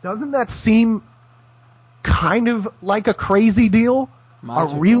 Doesn't that seem kind of like a crazy deal?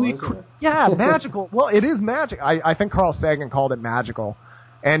 Magical, yeah, magical. Well, it is magic. I think Carl Sagan called it magical.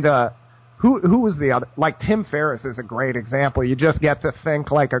 And who was the other? Like Tim Ferriss is a great example. You just get to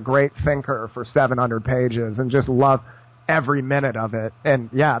think like a great thinker for 700 pages and just love every minute of it. And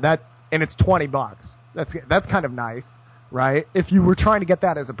yeah, and it's $20. That's kind of nice, right? If you were trying to get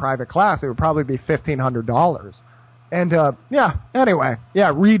that as a private class, it would probably be $1,500. And anyway,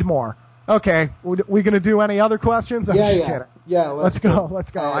 read more. Okay, we going to do any other questions? I'm just kidding. Yeah, let's go.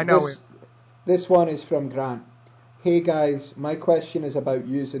 I know this one is from Grant. Hey guys, my question is about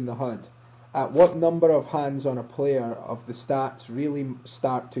using the HUD. At what number of hands on a player of the stats really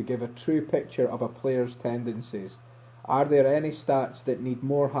start to give a true picture of a player's tendencies? Are there any stats that need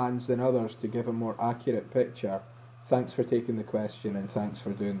more hands than others to give a more accurate picture? Thanks for taking the question and thanks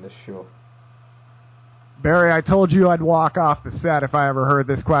for doing this show. Barry, I told you I'd walk off the set if I ever heard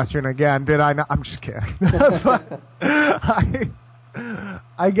this question again. Did I not? I'm just kidding. But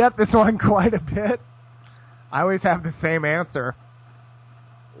I get this one quite a bit. I always have the same answer.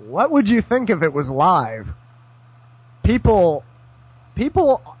 What would you think if it was live? People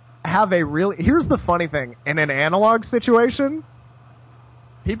have a really... Here's the funny thing. In an analog situation,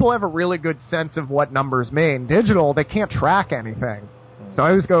 people have a really good sense of what numbers mean. Digital, they can't track anything. So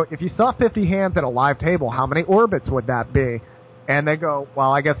I always go, if you saw 50 hands at a live table, how many orbits would that be? And they go,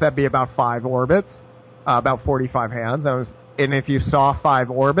 well, I guess that'd be about 5 orbits, about 45 hands. And if you saw 5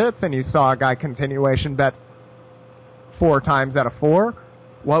 orbits and you saw a guy continuation bet 4 times out of 4,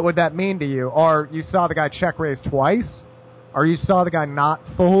 what would that mean to you? Or you saw the guy check raise twice, or you saw the guy not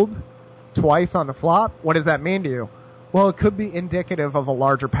fold twice on the flop, what does that mean to you? Well, it could be indicative of a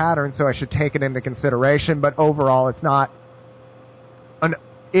larger pattern, so I should take it into consideration, but overall it's not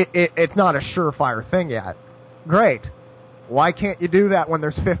it's not a surefire thing yet. Great. Why can't you do that when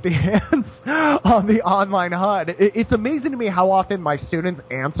there's 50 hands on the online HUD? It's amazing to me how often my students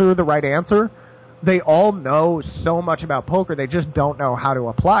answer the right answer. They all know so much about poker, they just don't know how to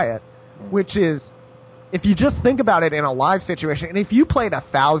apply it. Which is, if you just think about it in a live situation, and if you played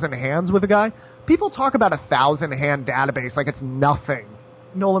 1,000 hands with a guy, people talk about 1,000-hand database like it's nothing.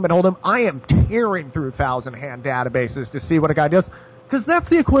 No Limit Hold'em, I am tearing through 1,000-hand databases to see what a guy does. Because that's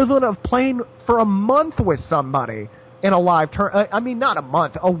the equivalent of playing for a month with somebody in a live tournament. I mean, not a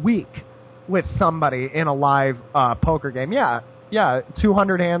month, a week with somebody in a live poker game. Yeah,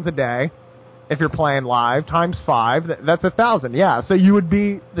 200 hands a day if you're playing live times 5. That's 1,000. Yeah, so you would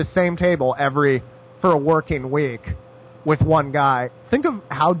be the same table for a working week with one guy. Think of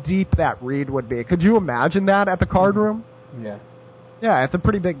how deep that read would be. Could you imagine that at the card room? Yeah. Yeah, it's a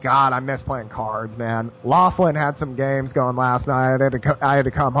pretty big... God, I miss playing cards, man. Laughlin had some games going last night. I had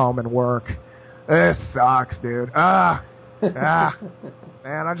to come home and work. This sucks, dude. Man,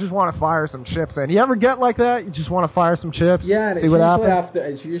 I just want to fire some chips in. You ever get like that? You just want to fire some chips? Yeah, see what happens?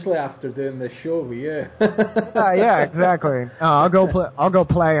 It's usually after doing this show with you. Yeah, exactly. I'll go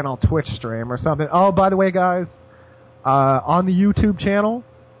play and I'll Twitch stream or something. Oh, by the way, guys, on the YouTube channel,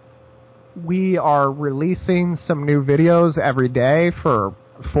 we are releasing some new videos every day for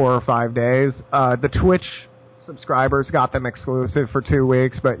 4 or 5 days. The Twitch subscribers got them exclusive for 2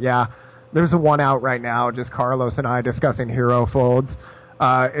 weeks, but yeah, there's one out right now, just Carlos and I discussing hero folds.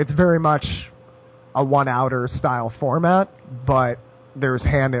 It's very much a one-outer style format, but there's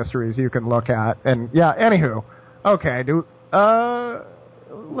hand histories you can look at. And yeah, anywho. Okay,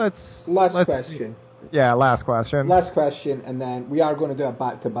 let's question. See. Yeah, last question. Last question, and then we are going to do a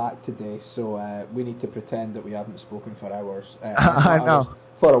back-to-back today, so we need to pretend that we haven't spoken for hours. I know.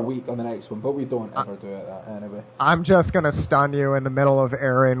 For a week on the next one, but we don't ever do it that anyway. I'm just going to stun you in the middle of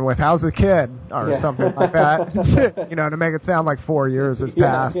airing with "How's the kid?" or something like that, to make it sound like 4 years has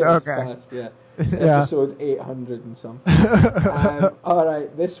passed. Okay. Episode 800 and something. All right,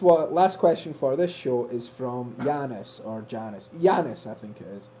 last question for this show is from Yanis, or Janice. Yanis, I think it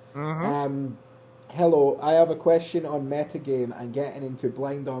is. Mm-hmm. Hello, I have a question on metagame and getting into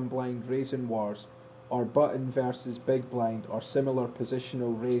blind-on-blind raising wars, or button versus big blind, or similar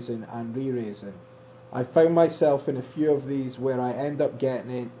positional raising and re-raising. I found myself in a few of these where I end up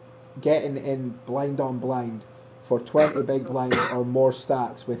getting getting in blind on blind for 20 big blind or more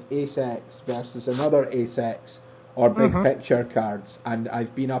stacks with Ace X versus another Ace X or big picture cards, and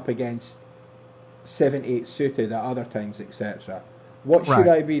I've been up against 7-8 suited at other times, etc. What should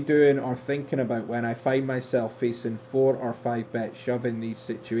I be doing or thinking about when I find myself facing 4 or 5 bet shove in these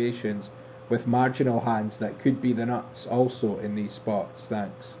situations with marginal hands that could be the nuts also in these spots?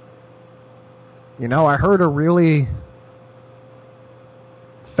 Thanks. You know, I heard a really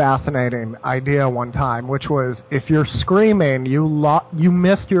fascinating idea one time, which was if you're screaming, you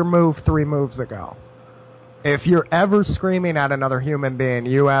missed your move 3 moves ago. If you're ever screaming at another human being,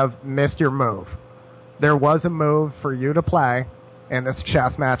 you have missed your move. There was a move for you to play in this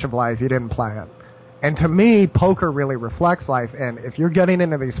chess match of life. You didn't play it. And to me, poker really reflects life. And if you're getting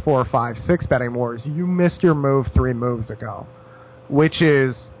into these 4, 5, 6 betting wars, you missed your move 3 moves ago, which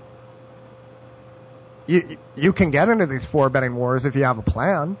is you can get into these 4 betting wars if you have a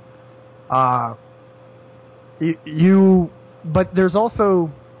plan. But there's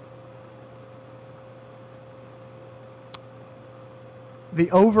also the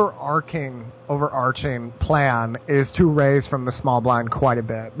overarching plan is to raise from the small blind quite a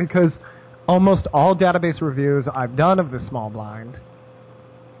bit, because almost all database reviews I've done of the small blind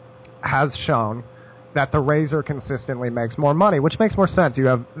has shown that the raiser consistently makes more money, which makes more sense. You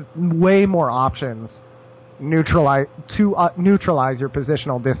have way more options to neutralize your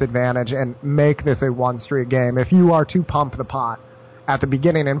positional disadvantage and make this a one-street game if you are to pump the pot at the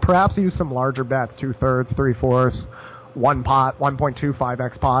beginning and perhaps use some larger bets, 2/3, 3/4, 1 pot,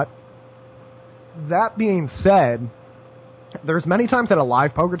 1.25x pot. That being said, there's many times at a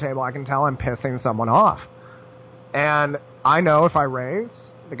live poker table I can tell I'm pissing someone off. And I know if I raise,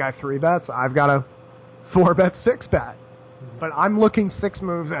 the guy 3 bets, I've got a 4-bet, 6-bet. But I'm looking 6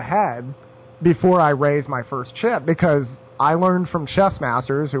 moves ahead before I raise my first chip, because I learned from chess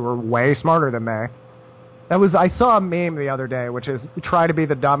masters who were way smarter than me. I saw a meme the other day, which is try to be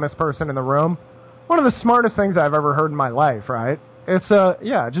the dumbest person in the room. One of the smartest things I've ever heard in my life, right? It's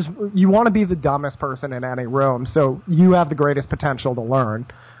just you want to be the dumbest person in any room, so you have the greatest potential to learn.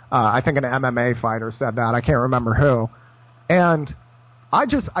 I think an MMA fighter said that. I can't remember who. And I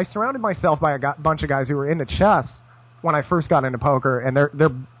surrounded myself by a bunch of guys who were into chess when I first got into poker, and they're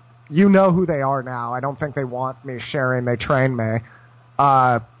you know who they are now. I don't think they want me sharing. They trained me.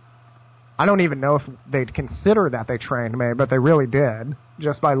 I don't even know if they'd consider that they trained me, but they really did,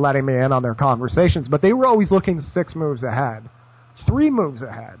 just by letting me in on their conversations. But they were always looking 6 moves ahead, 3 moves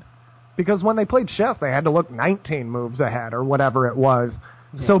ahead. Because when they played chess, they had to look 19 moves ahead or whatever it was.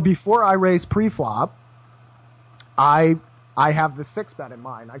 Yeah. So before I raise pre-flop, I have the 6-bet in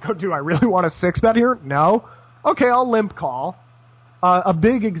mind. I go, do I really want a 6-bet here? No. Okay, I'll limp call. A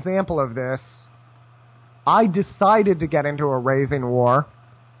big example of this, I decided to get into a raising war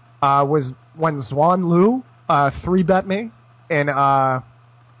was when Zwan Liu 3-bet me in the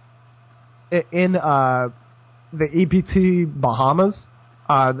EPT Bahamas,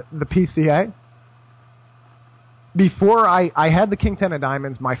 the PCA. Before I had the King 10 of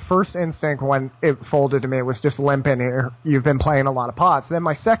diamonds, my first instinct when it folded to me was just limp in here. You've been playing a lot of pots. Then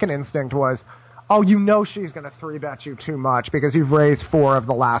my second instinct was, oh, you know she's going to 3-bet you too much because you've raised 4 of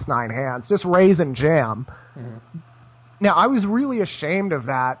the last 9 hands. Just raise and jam. Mm-hmm. Now, I was really ashamed of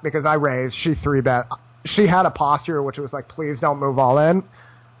that because I raised, she 3-bet. She had a posture which was like, please don't move all in.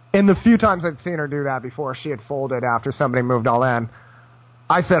 And the few times I'd seen her do that before, she had folded after somebody moved all in.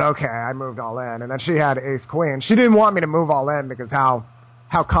 I said, okay, I moved all in. And then she had ace-queen. She didn't want me to move all in because how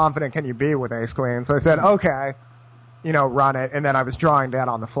confident can you be with ace-queen? So I said, okay, run it. And then I was drawing dead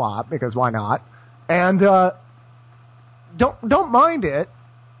on the flop because why not? And don't mind it.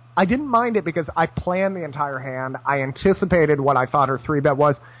 I didn't mind it because I planned the entire hand. I anticipated what I thought her 3-bet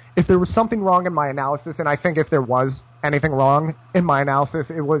was. If there was something wrong in my analysis, and I think if there was anything wrong in my analysis,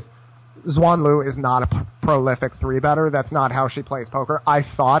 it was Zwan Liu is not a prolific 3-better. That's not how she plays poker. I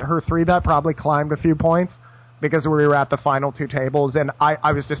thought her 3-bet probably climbed a few points because we were at the final 2 tables, and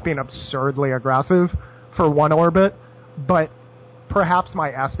I was just being absurdly aggressive for one orbit. But perhaps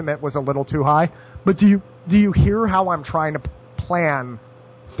my estimate was a little too high. But do you hear how I'm trying to plan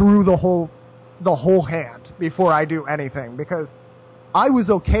through the whole hand before I do anything? Because I was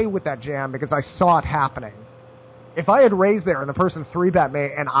okay with that jam because I saw it happening. If I had raised there and the person 3-bet me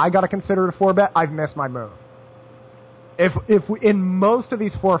and I got to consider it a 4-bet, I've missed my move. If in most of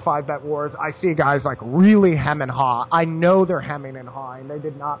these 4 or 5-bet wars, I see guys like really hem and haw. I know they're hemming and hawing. They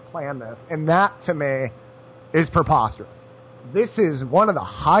did not plan this. And that, to me, is preposterous. This is one of the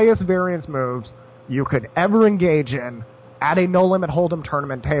highest variance moves you could ever engage in at a no-limit hold'em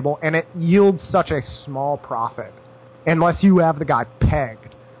tournament table, and it yields such a small profit unless you have the guy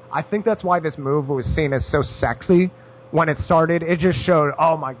pegged. I think that's why this move was seen as so sexy when it started. It just showed,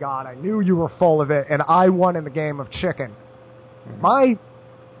 oh my God, I knew you were full of it, and I won in the game of chicken.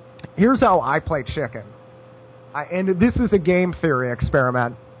 Here's how I play chicken. And this is a game theory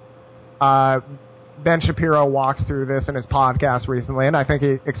experiment. Ben Shapiro walks through this in his podcast recently, and I think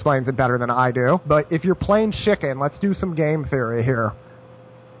he explains it better than I do. But if you're playing chicken, let's do some game theory here.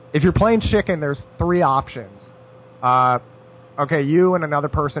 If you're playing chicken, there's 3 options. Okay, you and another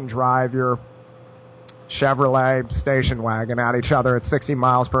person drive your Chevrolet station wagon at each other at 60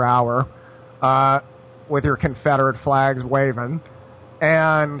 miles per hour with your Confederate flags waving.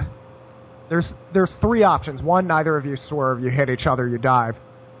 And there's 3 options. 1, neither of you swerve, you hit each other, you die.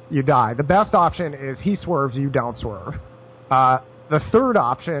 The best option is he swerves, you don't swerve. The third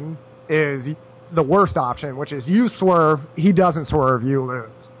option is the worst option, which is you swerve, he doesn't swerve, you lose.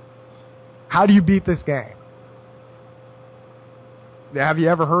 How do you beat this game? Have you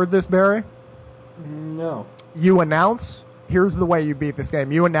ever heard this, Barry? No. You announce, here's the way you beat this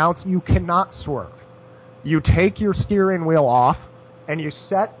game. You announce you cannot swerve. You take your steering wheel off, and you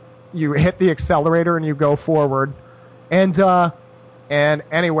hit the accelerator, and you go forward. And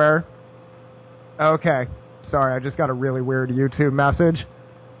anywhere. Okay. Sorry, I just got a really weird YouTube message.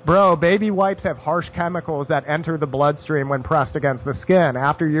 Bro, baby wipes have harsh chemicals that enter the bloodstream when pressed against the skin.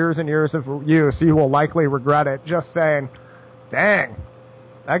 After years and years of use, you will likely regret it. Just saying. Dang.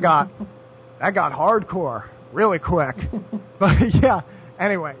 That got hardcore really quick. But yeah.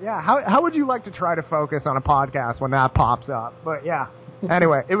 Anyway, yeah. How would you like to try to focus on a podcast when that pops up? But yeah.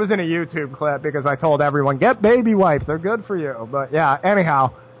 Anyway, it was in a YouTube clip because I told everyone, get baby wipes. They're good for you. But yeah,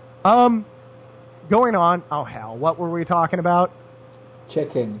 anyhow. Going on. Oh, hell. What were we talking about?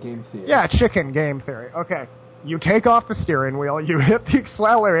 Chicken game theory. Yeah, chicken game theory. Okay. You take off the steering wheel, you hit the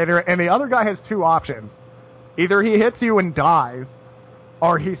accelerator, and the other guy has 2 options. Either he hits you and dies,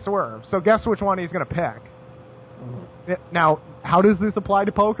 or he swerves. So guess which one he's going to pick. Mm-hmm. Now, how does this apply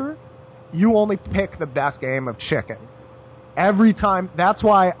to poker? You only pick the best game of chicken. Every time. That's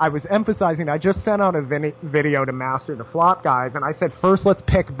why I was emphasizing, I just sent out a video to Master the Flop guys, and I said, first let's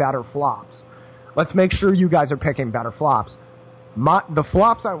pick better flops. Let's make sure you guys are picking better flops. The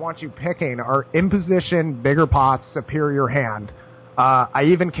flops I want you picking are imposition, bigger pots, superior hand. I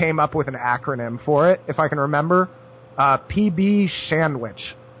even came up with an acronym for it, if I can remember. PB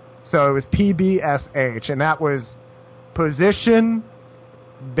Sandwich. So it was PBSH, and that was position,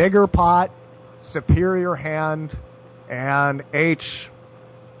 bigger pot, superior hand, and H,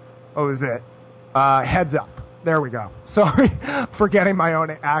 what was it? Heads up. There we go. Sorry, forgetting my own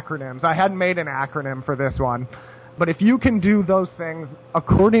acronyms. I hadn't made an acronym for this one. But if you can do those things,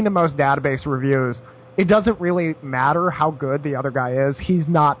 according to most database reviews, it doesn't really matter how good the other guy is. He's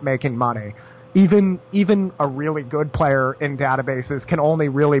not making money. Even a really good player in databases can only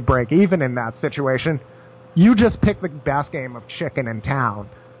really break even in that situation. You just pick the best game of chicken in town.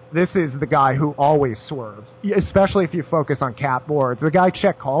 This is the guy who always swerves, especially if you focus on cat boards. The guy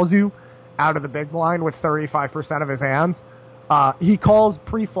check calls you out of the big blind with 35% of his hands. He calls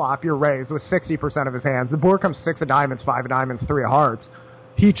pre-flop your raise with 60% of his hands. The board comes 6 of diamonds, 5 of diamonds, 3 of hearts.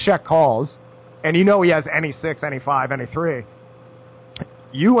 He check calls, and you know he has any 6, any 5, any 3.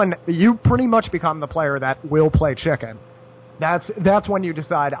 You pretty much become the player that will play chicken. That's when you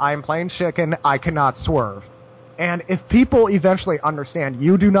decide, I am playing chicken, I cannot swerve. And if people eventually understand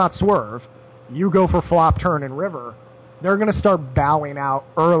you do not swerve, you go for flop, turn, and river, they're going to start bowing out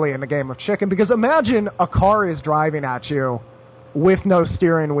early in the game of chicken. Because imagine a car is driving at you with no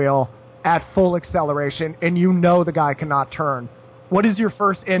steering wheel at full acceleration, and you know the guy cannot turn. What is your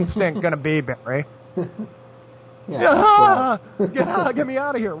first instinct going to be, Barry? Get me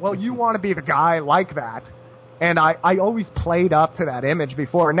out of here. Well, you want to be the guy like that. And I always played up to that image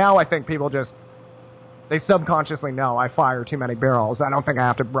before. Now I think people they subconsciously know I fire too many barrels. I don't think I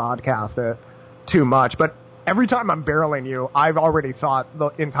have to broadcast it too much. But every time I'm barreling you, I've already thought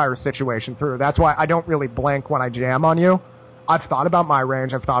the entire situation through. That's why I don't really blink when I jam on you. I've thought about my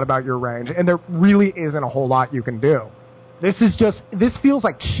range. I've thought about your range. And there really isn't a whole lot you can do. This feels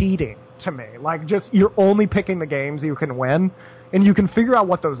like cheating to me. Like, just, you're only picking the games you can win. And you can figure out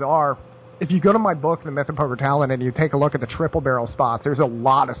what those are. If you go to my book, The Myth of Poker Talent, and you take a look at the triple barrel spots, there's a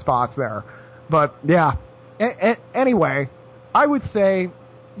lot of spots there. But, yeah. Anyway, I would say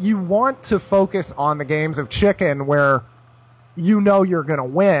you want to focus on the games of chicken where you know you're going to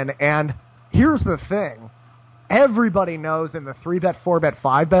win. And here's the thing. Everybody knows in the 3-bet, 4-bet,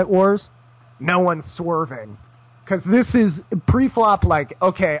 5-bet wars, no one's swerving. Because this is pre-flop like,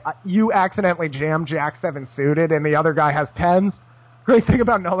 okay, you accidentally jam Jack-7 suited and the other guy has 10s. Great thing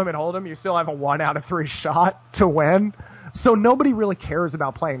about No Limit Hold'em, you still have a 1 out of 3 shot to win. So nobody really cares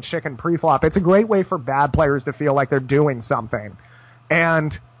about playing chicken pre-flop. It's a great way for bad players to feel like they're doing something.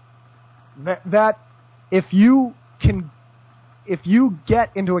 And that if you get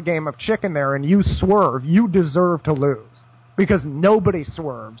into a game of chicken there and you swerve, you deserve to lose. Because nobody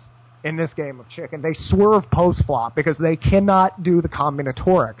swerves in this game of chicken. They swerve post-flop because they cannot do the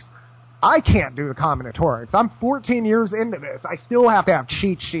combinatorics. I can't do the combinatorics. I'm 14 years into this. I still have to have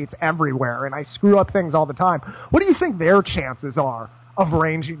cheat sheets everywhere, and I screw up things all the time. What do you think their chances are of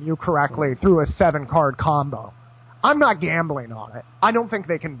ranging you correctly through a 7-card combo? I'm not gambling on it. I don't think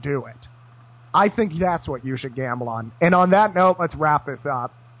they can do it. I think that's what you should gamble on. And on that note, let's wrap this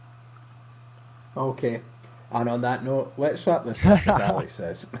up. Okay. And on that note, let's wrap this up, as Alex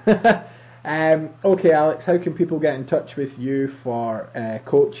says. Okay, Alex, how can people get in touch with you for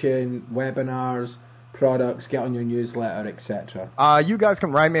coaching, webinars, products, get on your newsletter, etc.? You guys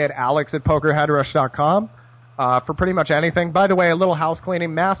can write me at alex@pokerheadrush.com for pretty much anything. By the way, a little house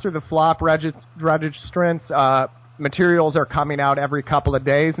cleaning. Master the Flop registrants. Materials are coming out every couple of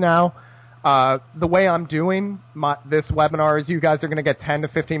days now. The way I'm doing this webinar is you guys are going to get 10 to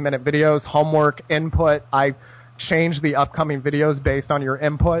 15-minute videos, homework, input. I change the upcoming videos based on your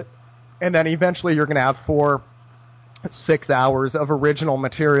input. And then eventually you're going to have 4-6 hours of original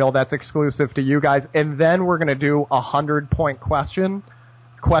material that's exclusive to you guys. And then we're going to do a 100-point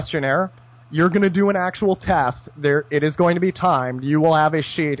questionnaire. You're going to do an actual test. It is going to be timed. You will have a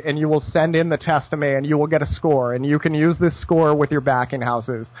sheet, and you will send in the test to me, and you will get a score. And you can use this score with your backing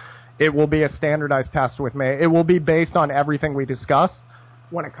houses. It will be a standardized test with me. It will be based on everything we discuss.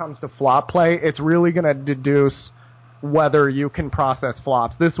 When it comes to flop play, it's really going to deduce whether you can process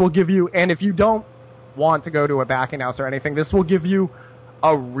flops. This will give you, and if you don't want to go to a backing house or anything, this will give you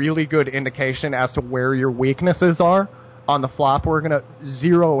a really good indication as to where your weaknesses are on the flop. We're going to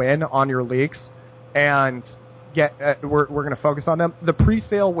zero in on your leaks and we're going to focus on them. The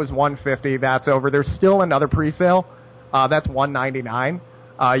pre-sale was $150. That's over. There's still another pre-sale. That's $199.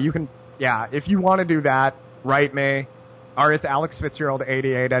 You can, if you want to do that, write me. Or it's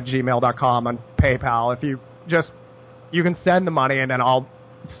alexfitzgerald88@gmail.com on PayPal. If you can send the money, and then I'll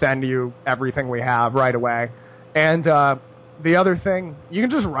send you everything we have right away. And the other thing, you can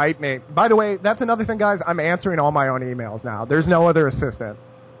just write me. By the way, that's another thing, guys. I'm answering all my own emails now. There's no other assistant.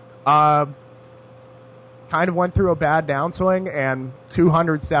 Kind of went through a bad downswing, and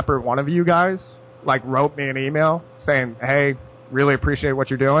 200 separate one of you guys wrote me an email saying, hey, really appreciate what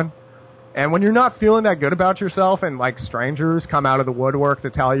you're doing. And when you're not feeling that good about yourself and strangers come out of the woodwork to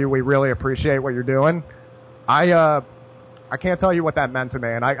tell you we really appreciate what you're doing, I can't tell you what that meant to me.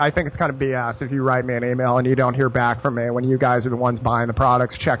 And I think it's kind of BS if you write me an email and you don't hear back from me when you guys are the ones buying the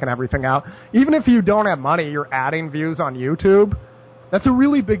products, checking everything out. Even if you don't have money, you're adding views on YouTube. That's a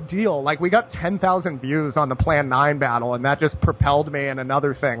really big deal. We got 10,000 views on the Plan 9 battle, and that just propelled me in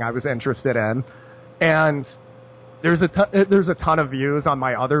another thing I was interested in. And there's a ton of views on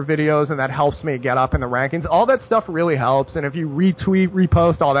my other videos, and that helps me get up in the rankings. All that stuff really helps, and if you retweet,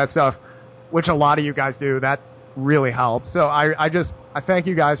 repost all that stuff, which a lot of you guys do, that really helps. So I thank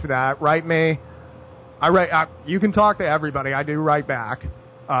you guys for that. Write me. You can talk to everybody. I do write back.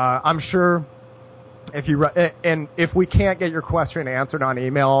 I'm sure if we can't get your question answered on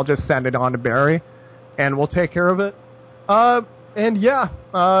email, I'll just send it on to Barry, and we'll take care of it.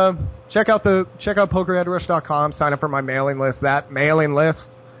 Check out pokerheadrush.com. Sign up for my mailing list. That mailing list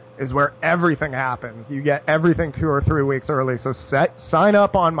is where everything happens. You get everything 2 or 3 weeks early. So sign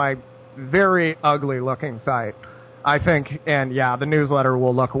up on my very ugly looking site, I think, and the newsletter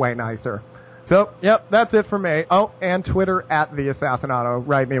will look way nicer. So, that's it for me. Oh, and Twitter @theassassinato.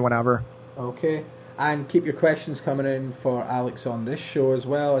 Write me whenever. Okay, and keep your questions coming in for Alex on this show as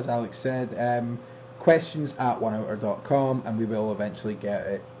well. As Alex said, questions at oneouter.com, and we will eventually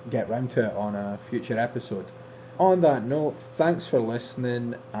get round to it on a future episode. On that note, thanks for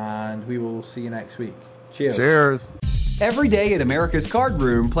listening, and we will see you next week. Cheers. Every day at America's Card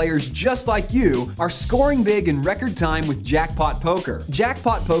Room, players just like you are scoring big in record time with Jackpot Poker.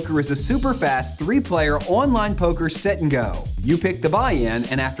 Jackpot Poker is a super fast 3-player online poker set and go. You pick the buy-in,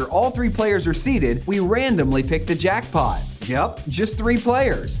 and after all 3 players are seated, we randomly pick the jackpot. Yep, just 3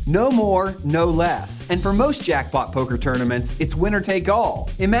 players. No more, no less. And for most Jackpot Poker tournaments, it's winner take all.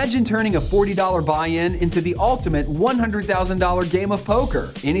 Imagine turning a $40 buy-in into the ultimate $100,000 game of poker.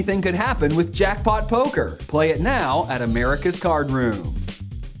 Anything could happen with Jackpot Poker. Play it now at America's Card Room.